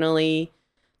I definitely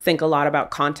think a lot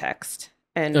about context.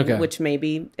 And which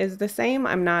maybe is the same.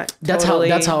 I'm not. That's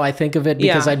how I think of it,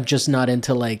 because I'm just not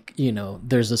into like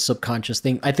there's a subconscious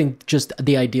thing. I think just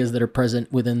the ideas that are present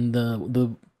within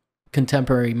the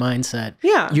contemporary mindset,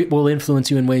 will influence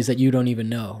you in ways that you don't even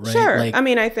know. Right? Sure. Like, I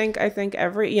mean, I think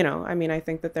every I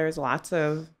think that there's lots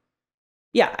of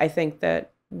I think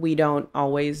that we don't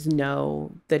always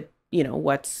know that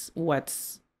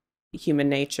what's human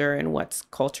nature and what's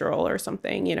cultural or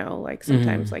something. Like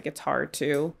sometimes like it's hard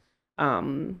to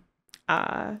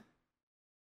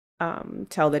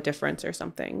tell the difference or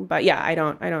something, but I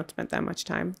don't spend that much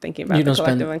time thinking about the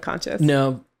collective unconscious.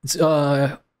 No,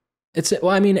 I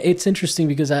mean, it's interesting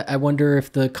because I wonder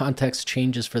if the context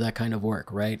changes for that kind of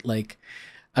work, right? Like,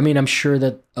 I mean, I'm sure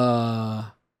that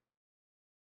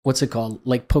what's it called?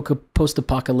 Like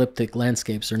post-apocalyptic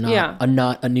landscapes are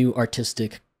not a new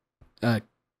artistic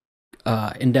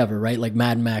endeavor, right? Like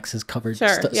Mad Max has covered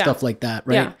stuff like that,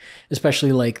 right? Yeah.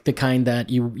 Especially like the kind that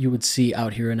you would see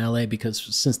out here in LA, because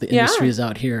since the industry is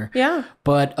out here. Yeah.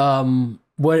 But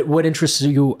what interests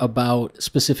you about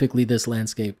specifically this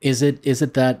landscape? Is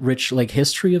it that rich like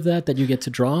history of that you get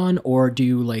to draw on, or do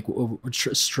you like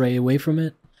stray away from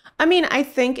it? I mean, I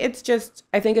think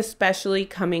especially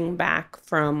coming back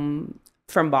from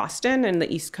Boston and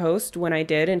the East Coast when I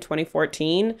did in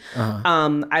 2014,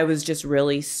 I was just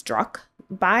really struck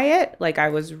by it. Like I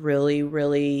was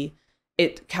really,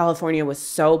 California was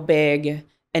so big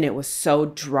and it was so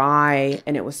dry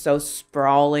and it was so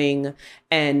sprawling,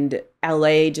 and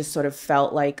LA just sort of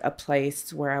felt like a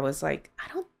place where I was like,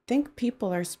 I don't think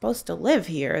people are supposed to live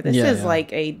here. This is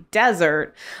like a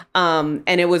desert. And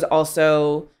it was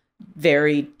also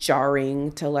very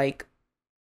jarring to like,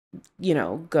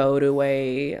 go to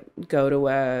a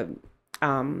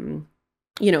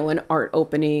an art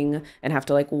opening and have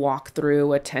to like walk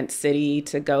through a tent city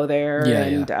to go there.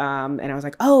 And I was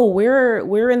like, oh,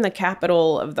 we're in the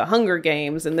capital of the Hunger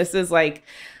Games. And this is like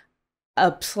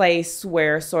a place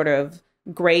where sort of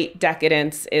great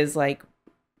decadence is like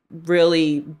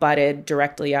really butted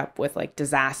directly up with like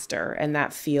disaster. And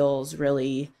that feels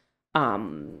really,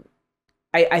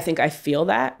 I think I feel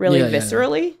that really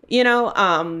viscerally,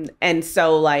 and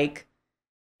so like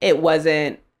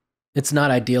it's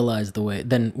not idealized the way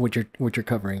then what you're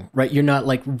covering, right? You're not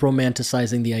like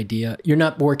romanticizing the idea. You're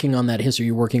not working on that history.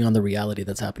 You're working on the reality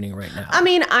that's happening right now. I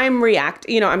mean,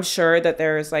 I'm sure that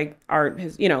there's like art,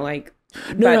 like.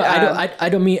 I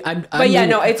don't mean.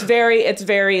 It's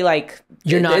very like.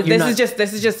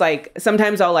 This is just like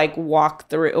sometimes I'll like walk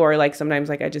through, or like sometimes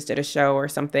like I just did a show or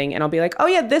something, and I'll be like, oh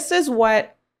yeah, this is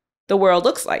what the world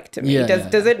looks like to me.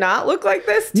 Does it not look like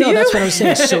this to you? No, that's what I'm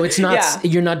saying. So it's not.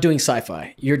 You're not doing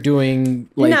sci-fi. You're doing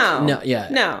like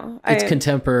It's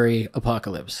contemporary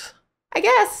apocalypse. I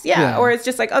guess, or it's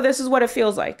just like, oh, this is what it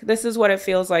feels like. This is what it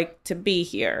feels like to be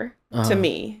here to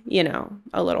me.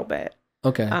 A little bit.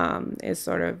 Okay. Is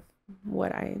sort of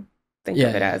what I think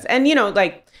of it as. And,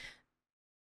 like,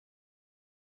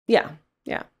 yeah.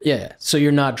 So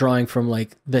you're not drawing from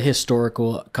like the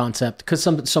historical concept, because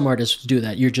some artists do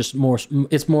that. You're just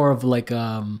it's more of like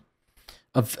a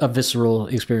visceral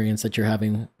experience that you're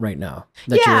having right now.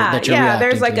 That you're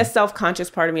there's like a self-conscious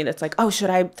part of me that's like, oh,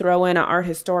 should I throw in an art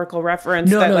historical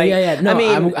reference? No, you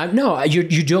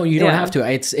don't have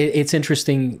to. It's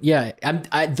interesting. Yeah.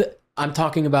 I'm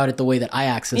talking about it the way that I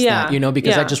access that,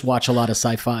 because I just watch a lot of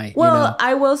sci-fi. Well,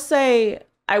 I will say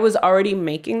I was already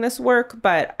making this work,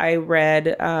 but I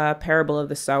read Parable of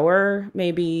the Sower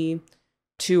maybe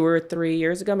 2 or 3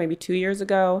 years ago, maybe 2 years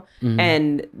ago. Mm-hmm.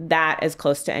 And that, as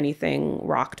close to anything,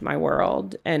 rocked my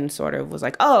world and sort of was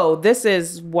like, oh, this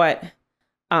is what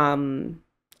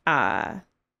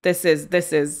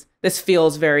this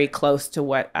feels very close to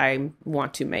what I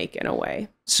want to make in a way.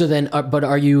 So then, but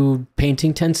are you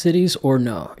painting tent cities or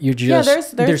no? You're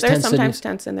just there's sometimes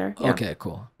tents in there. Yeah. Okay,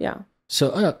 cool. Yeah.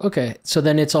 So okay, so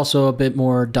then it's also a bit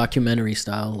more documentary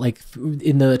style, like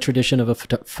in the tradition of a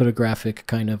photographic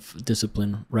kind of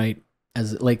discipline, right?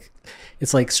 As like,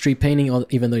 it's like street painting,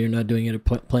 even though you're not doing it at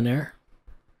plein air.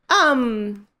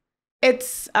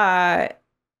 It's I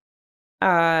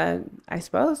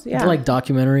suppose, yeah. Like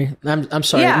documentary. I'm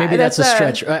sorry, yeah, maybe that's a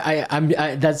stretch.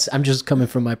 I'm just coming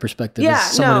from my perspective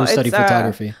as someone who studied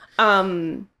photography.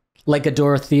 Like a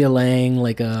Dorothea Lange,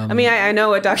 like I mean, I know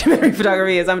what documentary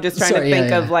photography is. I'm just trying to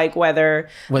think of like whether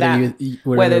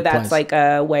that's like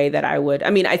a way that I would. I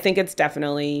mean, I think it's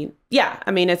definitely, yeah.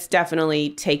 I mean, it's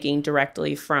definitely taking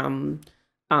directly from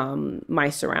my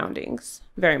surroundings,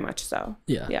 very much so.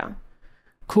 Yeah. Yeah.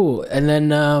 Cool. And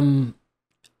then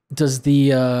does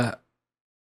the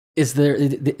is there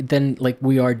then, like,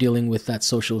 we are dealing with that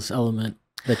socialist element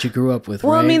that you grew up with,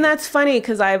 well, right? I mean, that's funny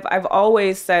because I've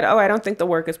always said, oh, I don't think the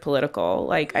work is political.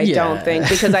 Like, I don't think,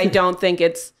 because I don't think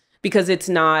it's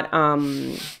not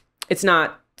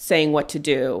saying what to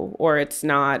do, or it's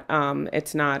not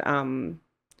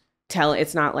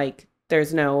like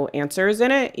there's no answers in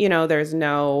it. You know, there's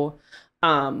no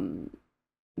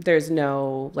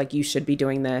like, you should be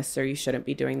doing this or you shouldn't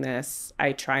be doing this.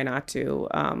 I try not to.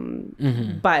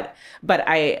 But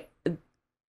I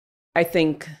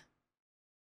think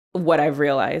what I've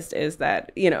realized is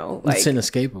that, you know, like, it's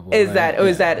inescapable. Is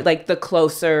that like the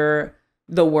closer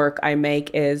the work I make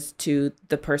is to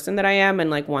the person that I am. And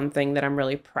like, one thing that I'm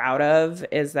really proud of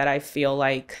is that I feel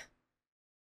like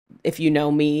if you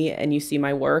know me and you see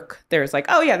my work, there's like,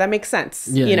 oh yeah, that makes sense,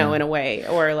 in a way,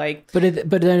 or like.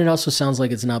 But then it also sounds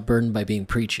like it's not burdened by being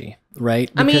preachy,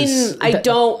 right? Because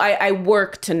I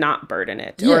work to not burden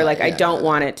it, or like, I don't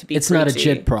want it to be. It's preachy. not a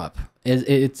jit prop.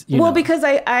 It's because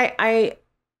I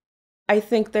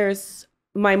think there's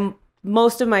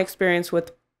most of my experience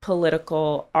with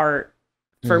political art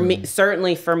for me,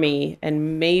 certainly for me,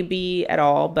 and maybe at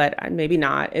all, but maybe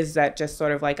not, is that just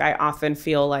sort of like, I often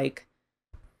feel like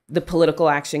the political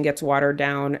action gets watered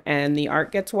down and the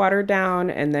art gets watered down,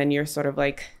 and then you're sort of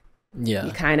like,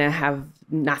 you kind of have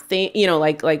nothing,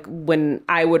 like when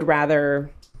I would rather,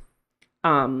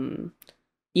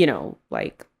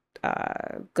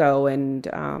 go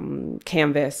and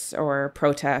canvas or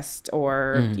protest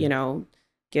or,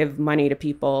 give money to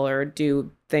people or do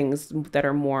things that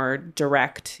are more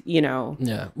direct,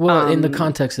 Yeah. Well, in the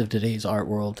context of today's art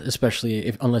world,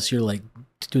 especially unless you're like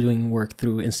doing work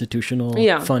through institutional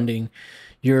funding,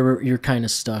 you're kind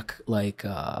of stuck, like,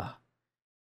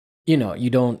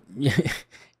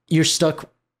 you're stuck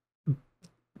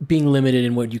being limited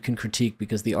in what you can critique,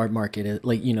 because the art market is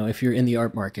like, if you're in the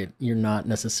art market, you're not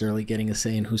necessarily getting a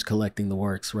say in who's collecting the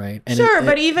works, right? And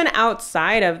but even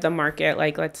outside of the market,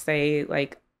 like, let's say,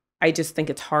 like, I just think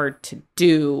it's hard to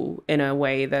do in a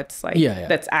way that's like,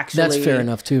 that's actually, that's fair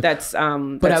enough too. That's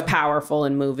powerful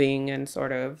and moving and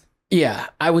sort of. Yeah,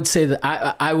 I would say that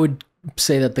I would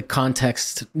say that the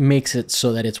context makes it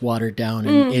so that it's watered down,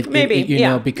 and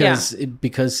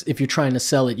because if you're trying to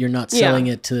sell it, you're not selling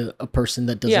it to a person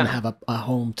that doesn't have a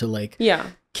home to like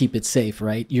keep it safe,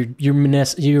 right? You're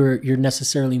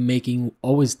necessarily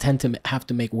always tend to have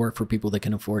to make work for people that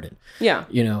can afford it. Yeah.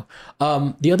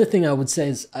 The other thing I would say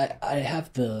is I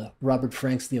have the Robert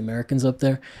Frank's The Americans up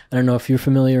there. I don't know if you're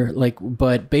familiar,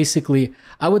 but basically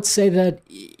I would say that,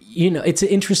 it's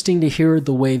interesting to hear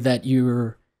the way that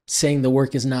you're saying the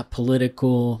work is not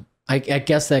political. I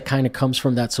guess that kind of comes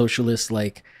from that socialist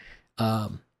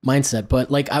mindset,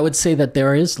 but like, I would say that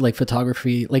there is like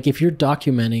photography, like if you're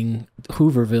documenting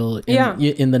Hooverville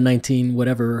in the 19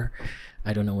 whatever,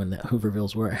 I don't know when that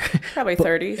Hoovervilles were, probably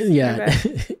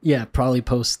 30s. Yeah, probably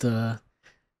post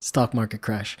stock market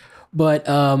crash, but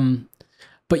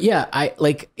yeah, I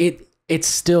like it. It's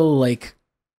still like,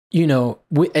 even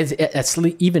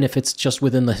if it's just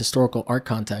within the historical art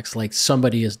context, like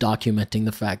somebody is documenting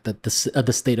the fact that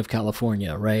the state of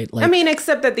California, right? Like, I mean,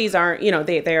 except that these aren't,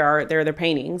 they're their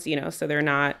paintings, so they're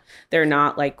not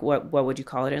like, what would you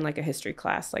call it in like a history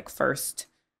class, like first.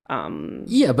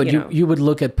 But you would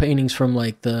look at paintings from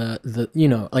like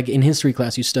the like in history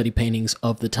class, you study paintings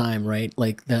of the time, right?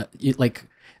 Like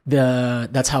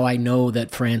that's how I know that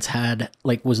France had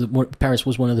Paris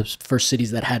was one of the first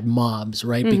cities that had mobs,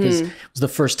 right? Because it was the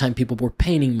first time people were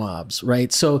painting mobs,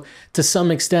 right? So to some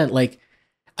extent, like,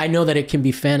 I know that it can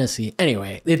be fantasy.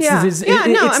 Anyway, this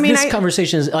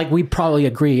conversation is like, we probably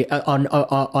agree on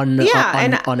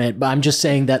it, but I'm just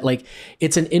saying that like,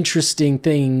 it's an interesting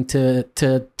thing to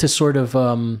sort of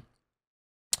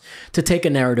to take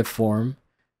a narrative form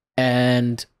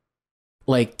and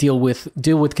like deal with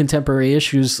contemporary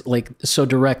issues like so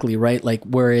directly, right? Like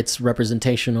where it's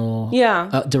representational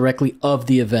directly of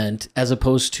the event, as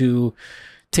opposed to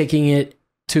taking it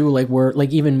to like where,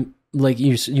 like, even like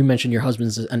you mentioned your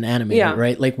husband's an animator,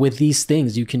 right? Like with these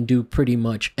things, you can do pretty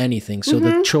much anything. So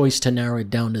the choice to narrow it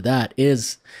down to that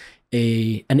is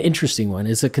an interesting one.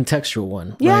 It's a contextual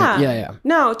one. Yeah. Right? Yeah.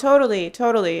 No,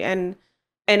 totally. And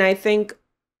I think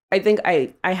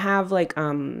I have like,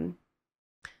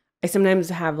 I sometimes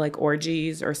have like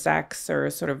orgies or sex or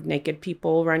sort of naked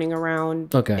people running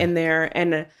around in there.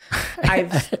 And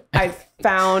I've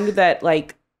found that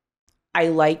like I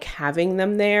like having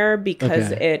them there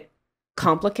because it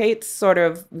complicates sort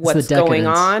of what's going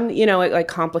on. You know, it like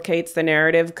complicates the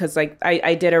narrative because like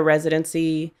I did a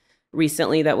residency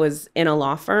recently that was in a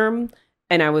law firm,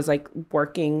 and I was like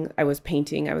I was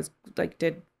painting. I was like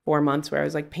did 4 months where I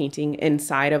was like painting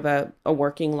inside of a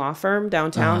working law firm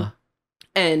downtown.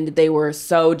 And they were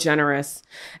so generous.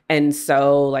 And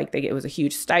so like it was a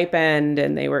huge stipend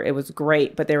and it was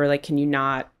great. But they were like, can you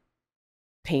not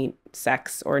paint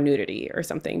sex or nudity or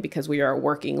something? Because we are a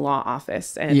working law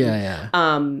office. And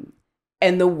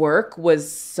and the work was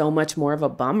so much more of a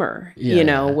bummer, you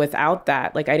know, without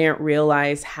that. Like I didn't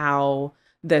realize how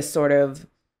this sort of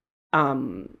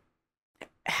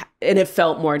and it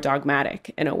felt more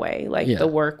dogmatic in a way, like the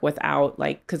work without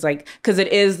like, cause it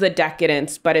is the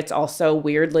decadence, but it's also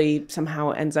weirdly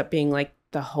somehow ends up being like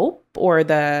the hope or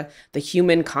the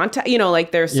human contact, you know,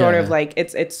 like there's sort of like,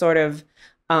 it's sort of,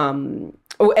 and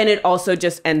it also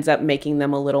just ends up making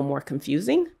them a little more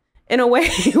confusing in a way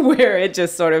where it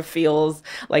just sort of feels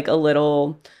like a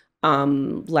little,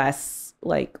 less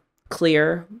like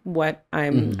clear what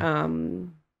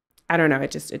I'm, I don't know.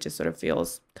 It just sort of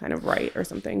feels kind of right or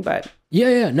something, but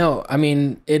no, I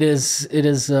mean, it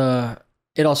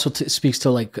also speaks to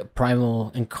like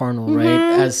primal and carnal,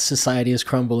 right? As society is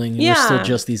crumbling, we're still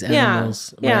just these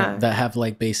animals right, that have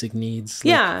like basic needs,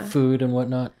 like food and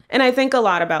whatnot. And I think a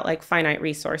lot about like finite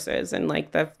resources and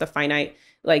like the finite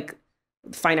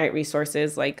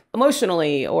resources, like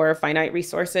emotionally, or finite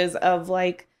resources of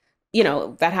like, you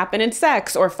know, that happen in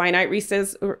sex, or finite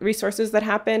resources that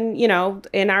happen, you know,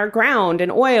 in our ground and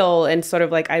oil. And sort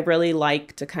of like, I really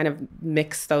like to kind of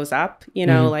mix those up, you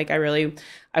know, like I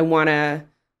want to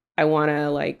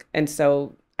like, and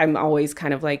so I'm always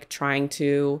kind of like trying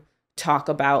to talk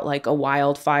about like a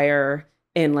wildfire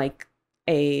in like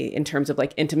in terms of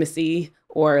like intimacy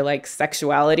or like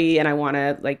sexuality. And I want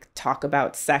to like talk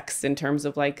about sex in terms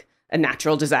of like a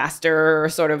natural disaster, or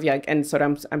sort of like, and sort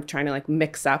of I'm trying to like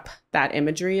mix up that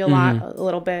imagery a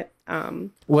little bit.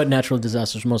 What natural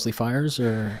disasters? Mostly fires,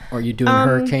 or are you doing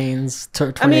hurricanes,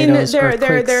 tornadoes, I mean,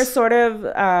 earthquakes? they're sort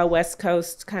of West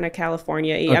Coast kind of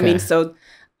California. I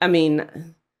mean,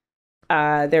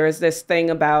 there was this thing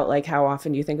about like how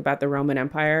often do you think about the Roman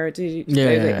Empire? I think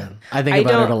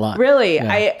about it a lot. Really,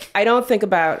 I don't think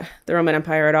about the Roman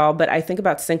Empire at all, but I think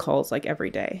about sinkholes like every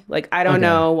day. Like I don't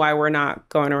know why we're not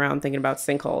going around thinking about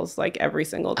sinkholes like every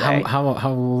single day.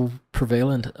 How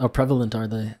prevalent are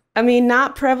they? I mean,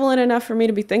 not prevalent enough for me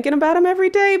to be thinking about them every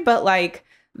day, but like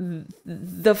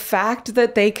the fact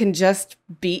that they can just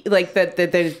be like that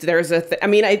there's I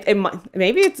mean,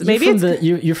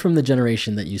 you're from the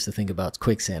generation that used to think about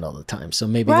quicksand all the time, so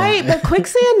maybe but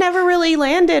quicksand never really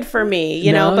landed for me,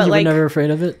 you know. But you like, were never afraid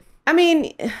of it. I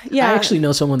mean, yeah. I actually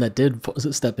know someone that did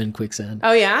step in quicksand.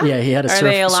 Oh yeah, yeah. He had a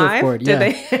surfboard. Did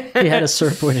they? He had a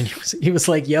surfboard, and he was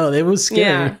like, "Yo, it was scary."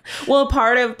 Yeah. Well,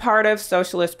 part of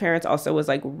socialist parents also was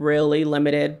like really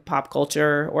limited pop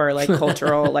culture or like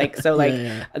cultural like so like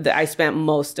I spent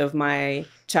most of my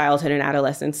childhood and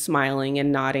adolescence smiling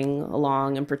and nodding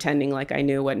along and pretending like I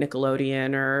knew what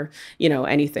Nickelodeon or you know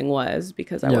anything was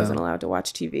because I wasn't allowed to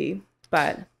watch TV,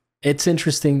 but. It's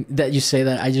interesting that you say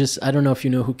that. I don't know if you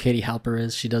know who Katie Halper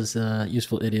is. She does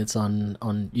Useful Idiots on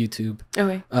YouTube.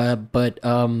 Okay. But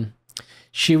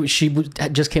she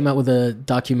just came out with a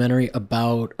documentary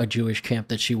about a Jewish camp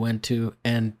that she went to,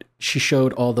 and she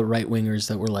showed all the right wingers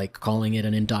that were like calling it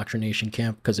an indoctrination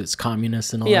camp because it's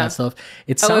communist and all that stuff.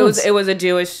 That's interesting. It was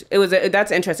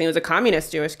a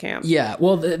communist Jewish camp. Yeah.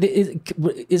 Well, what's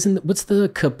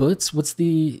the kibbutz? What's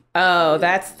the? Oh,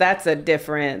 that's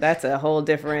a whole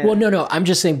different. Well, no. I'm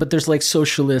just saying, but there's like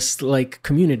socialist like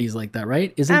communities like that,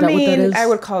 right? Isn't that what that is? I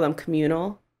would call them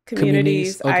communal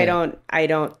communities. Okay. I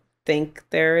don't think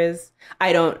there is.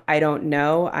 I don't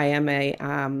know. I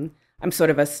am I'm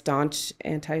sort of a staunch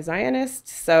anti-Zionist,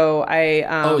 so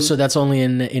so that's only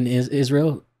in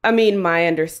Israel? I mean, my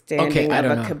understanding of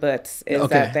a kibbutz is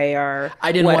that they are.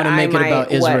 I didn't want to make it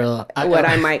about Israel. What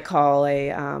I might call a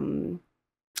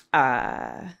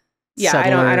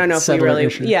settler, I don't know if we really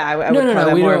issue. I would call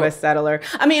them more of a settler.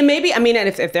 I mean, maybe. I mean, and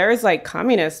if there is like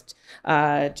communist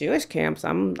Jewish camps,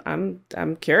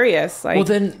 I'm curious. Like,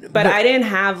 well, but I didn't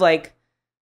have like.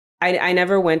 I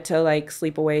never went to like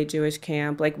sleepaway Jewish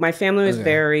camp. Like my family was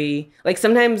very like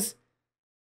sometimes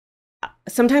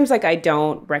like I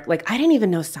don't like I didn't even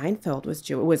know Seinfeld was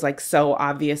Jew. It was like so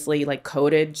obviously like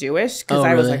coded Jewish because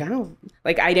I was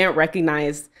like I didn't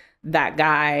recognize that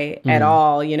guy at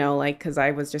all, you know, like because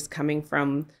I was just coming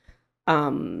from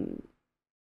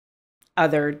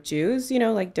other Jews, you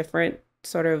know, like different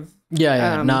sort of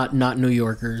not New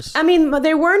Yorkers. I mean,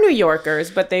 they were New Yorkers,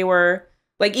 but they were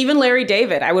like even Larry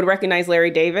David. I would recognize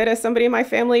Larry David as somebody in my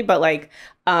family, but like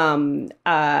but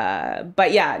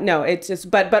yeah, no, it's just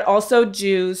but also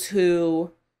Jews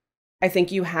who I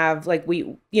think you have like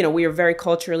we are very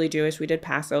culturally Jewish. We did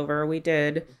Passover, we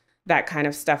did that kind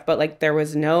of stuff, but like there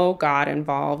was no God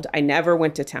involved. I never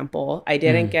went to temple. I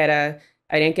didn't get a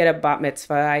bat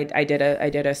mitzvah. I did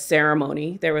a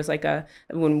ceremony. There was like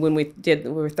when we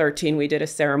were 13, we did a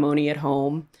ceremony at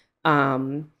home.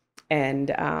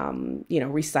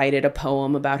 Recited a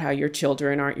poem about how your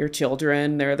children aren't your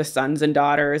children. They're the sons and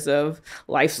daughters of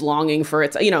life's longing for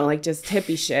its, like just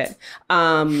hippie shit.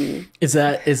 Is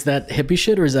that hippie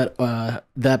shit, or is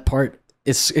that part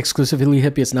is exclusively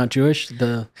hippie? It's not Jewish?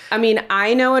 I mean,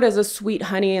 I know it as a Sweet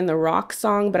Honey in the Rock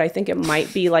song, but I think it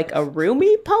might be like a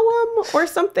Rumi poem or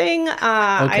something.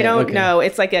 I don't know.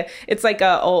 It's like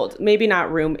a old, maybe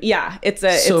not Rumi. Yeah, it's a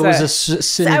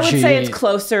synergy. I would say it's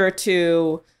closer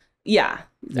to,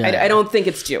 I don't think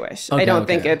it's Jewish. I don't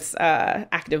think it's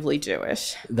actively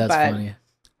Jewish. That's funny.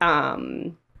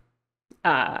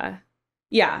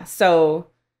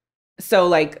 So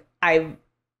like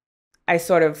I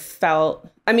sort of felt,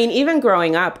 I mean, even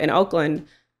growing up in Oakland,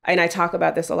 and I talk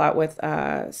about this a lot with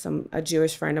a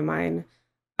Jewish friend of mine,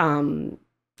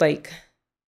 like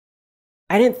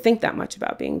I didn't think that much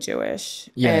about being Jewish.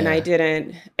 I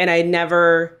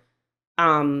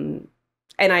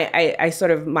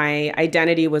sort of, my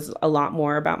identity was a lot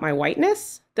more about my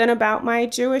whiteness than about my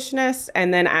Jewishness.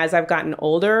 And then as I've gotten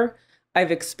older,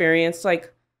 I've experienced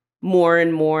like more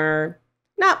and more,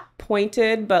 not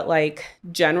pointed, but like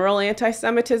general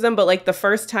anti-Semitism. But like the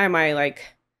first time I like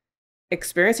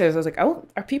experienced it, I was like, oh,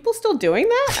 are people still doing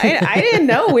that? I didn't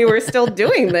know we were still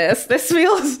doing this. This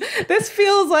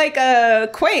feels like a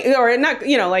quaint, or not,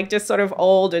 like just sort of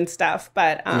old and stuff.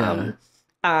 But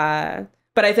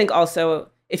but I think also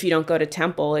if you don't go to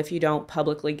temple, if you don't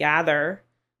publicly gather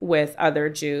with other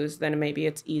Jews, then maybe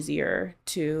it's easier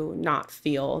to not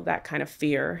feel that kind of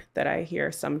fear that I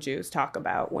hear some Jews talk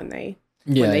about when they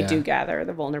do gather,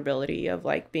 the vulnerability of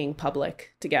like being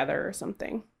public together or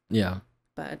something. Yeah.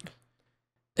 But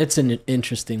it's an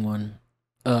interesting one.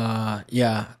 I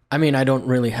mean, I don't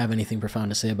really have anything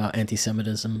profound to say about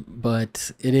anti-Semitism,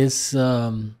 but it is,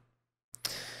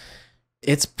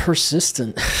 it's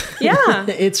persistent. Yeah.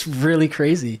 It's really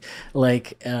crazy.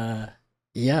 Like,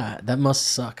 that must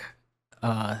suck.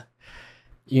 To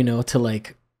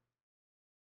like,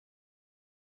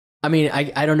 I mean,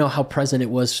 I don't know how present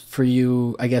it was for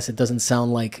you. I guess it doesn't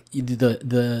sound like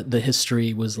the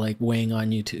history was like weighing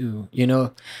on you too,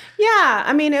 Yeah,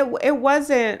 I mean, it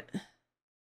wasn't,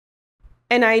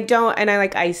 and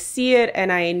I see it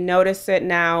and I notice it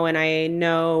now, and I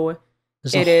know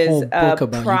there's a whole book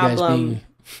about problem. You guys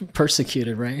being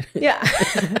persecuted, right? Yeah.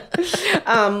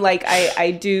 Like I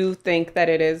do think that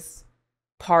it is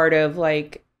part of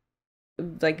like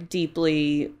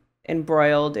deeply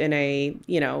embroiled in a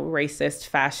racist,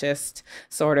 fascist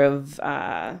sort of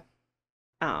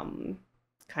kind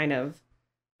of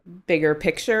bigger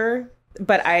picture.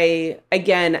 But I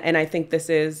think this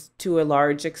is to a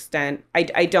large extent, I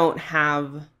don't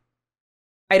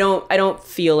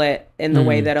feel it in the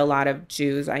way that a lot of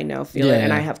Jews I know feel it.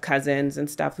 And I have cousins and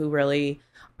stuff who really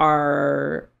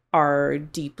are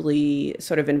deeply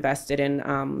sort of invested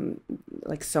in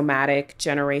like somatic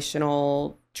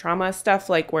generational trauma stuff,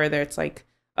 like where it's like,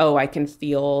 oh, I can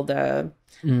feel the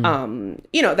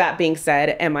that being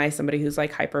said, am I somebody who's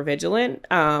like hyper vigilant?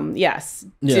 Yes.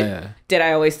 Did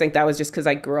I always think that was just because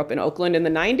I grew up in Oakland in the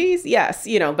 90s? Yes,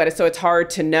 but so it's hard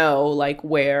to know like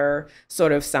where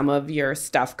sort of some of your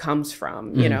stuff comes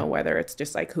from, whether it's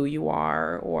just like who you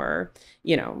are or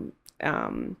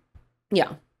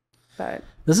but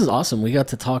this is awesome. We got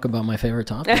to talk about my favorite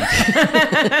topic.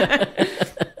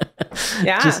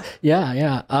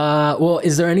 Well,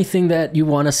 is there anything that you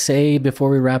want to say before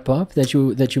we wrap up that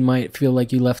you might feel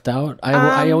like you left out?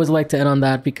 I always like to end on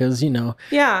that because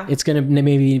it's gonna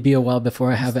maybe be a while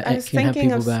before I was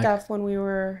thinking of stuff when we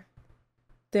were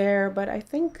there, but I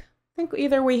think think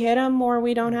either we hit them or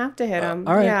we don't have to hit them.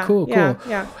 All right, cool.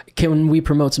 Yeah. Can we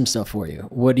promote some stuff for you?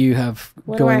 What do you have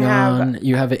going on?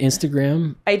 You have an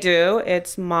Instagram? I do.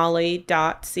 It's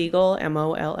molly.segal,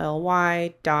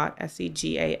 MOLLY.SEGAL.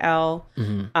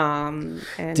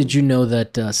 And did you know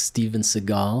that Steven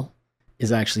Segal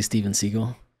is actually Steven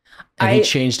Seagal? And he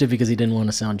changed it because he didn't want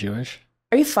to sound Jewish?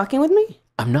 Are you fucking with me?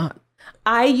 I'm not.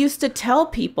 I used to tell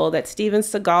people that Steven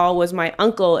Seagal was my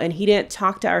uncle and he didn't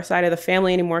talk to our side of the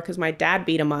family anymore because my dad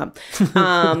beat him up.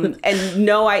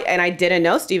 I didn't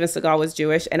know Steven Seagal was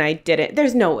Jewish, and I didn't.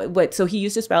 There's no, so he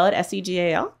used to spell it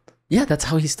Segal? Yeah, that's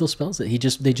how he still spells it.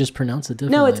 They just pronounce it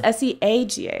differently. No, it's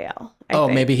Seagal.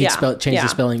 Maybe he changed the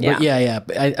spelling. But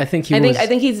I think I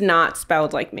think he's not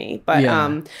spelled like me.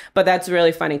 But but that's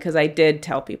really funny because I did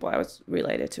tell people I was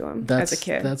related to him as a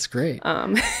kid. That's great.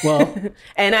 Well,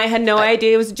 and I had no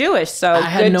idea he was Jewish. So I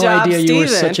had no idea you were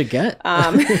such a get.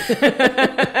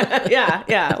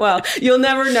 Yeah. Well, you'll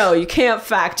never know. You can't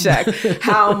fact check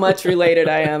how much related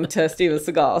I am to Steven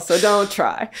Seagal. So don't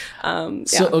try.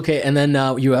 So okay, and then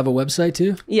you have a website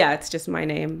too? Yeah, it's just my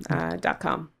name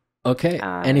 .com. Okay.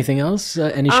 Anything else?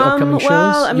 Any upcoming shows?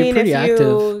 Well, I mean, you're pretty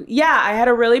active. Yeah, I had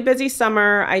a really busy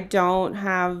summer. I don't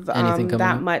have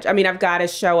that much. I mean, I've got a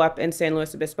show up in San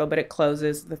Luis Obispo, but it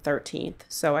closes the 13th.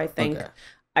 So I think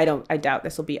I doubt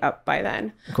this will be up by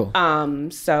then. Cool.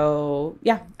 So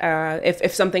yeah,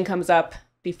 if something comes up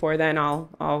before then,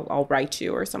 I'll write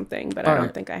you or something. But I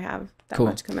don't think I have that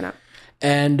much coming up.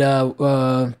 And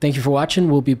thank you for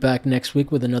watching. We'll be back next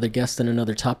week with another guest and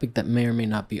another topic that may or may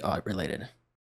not be art related.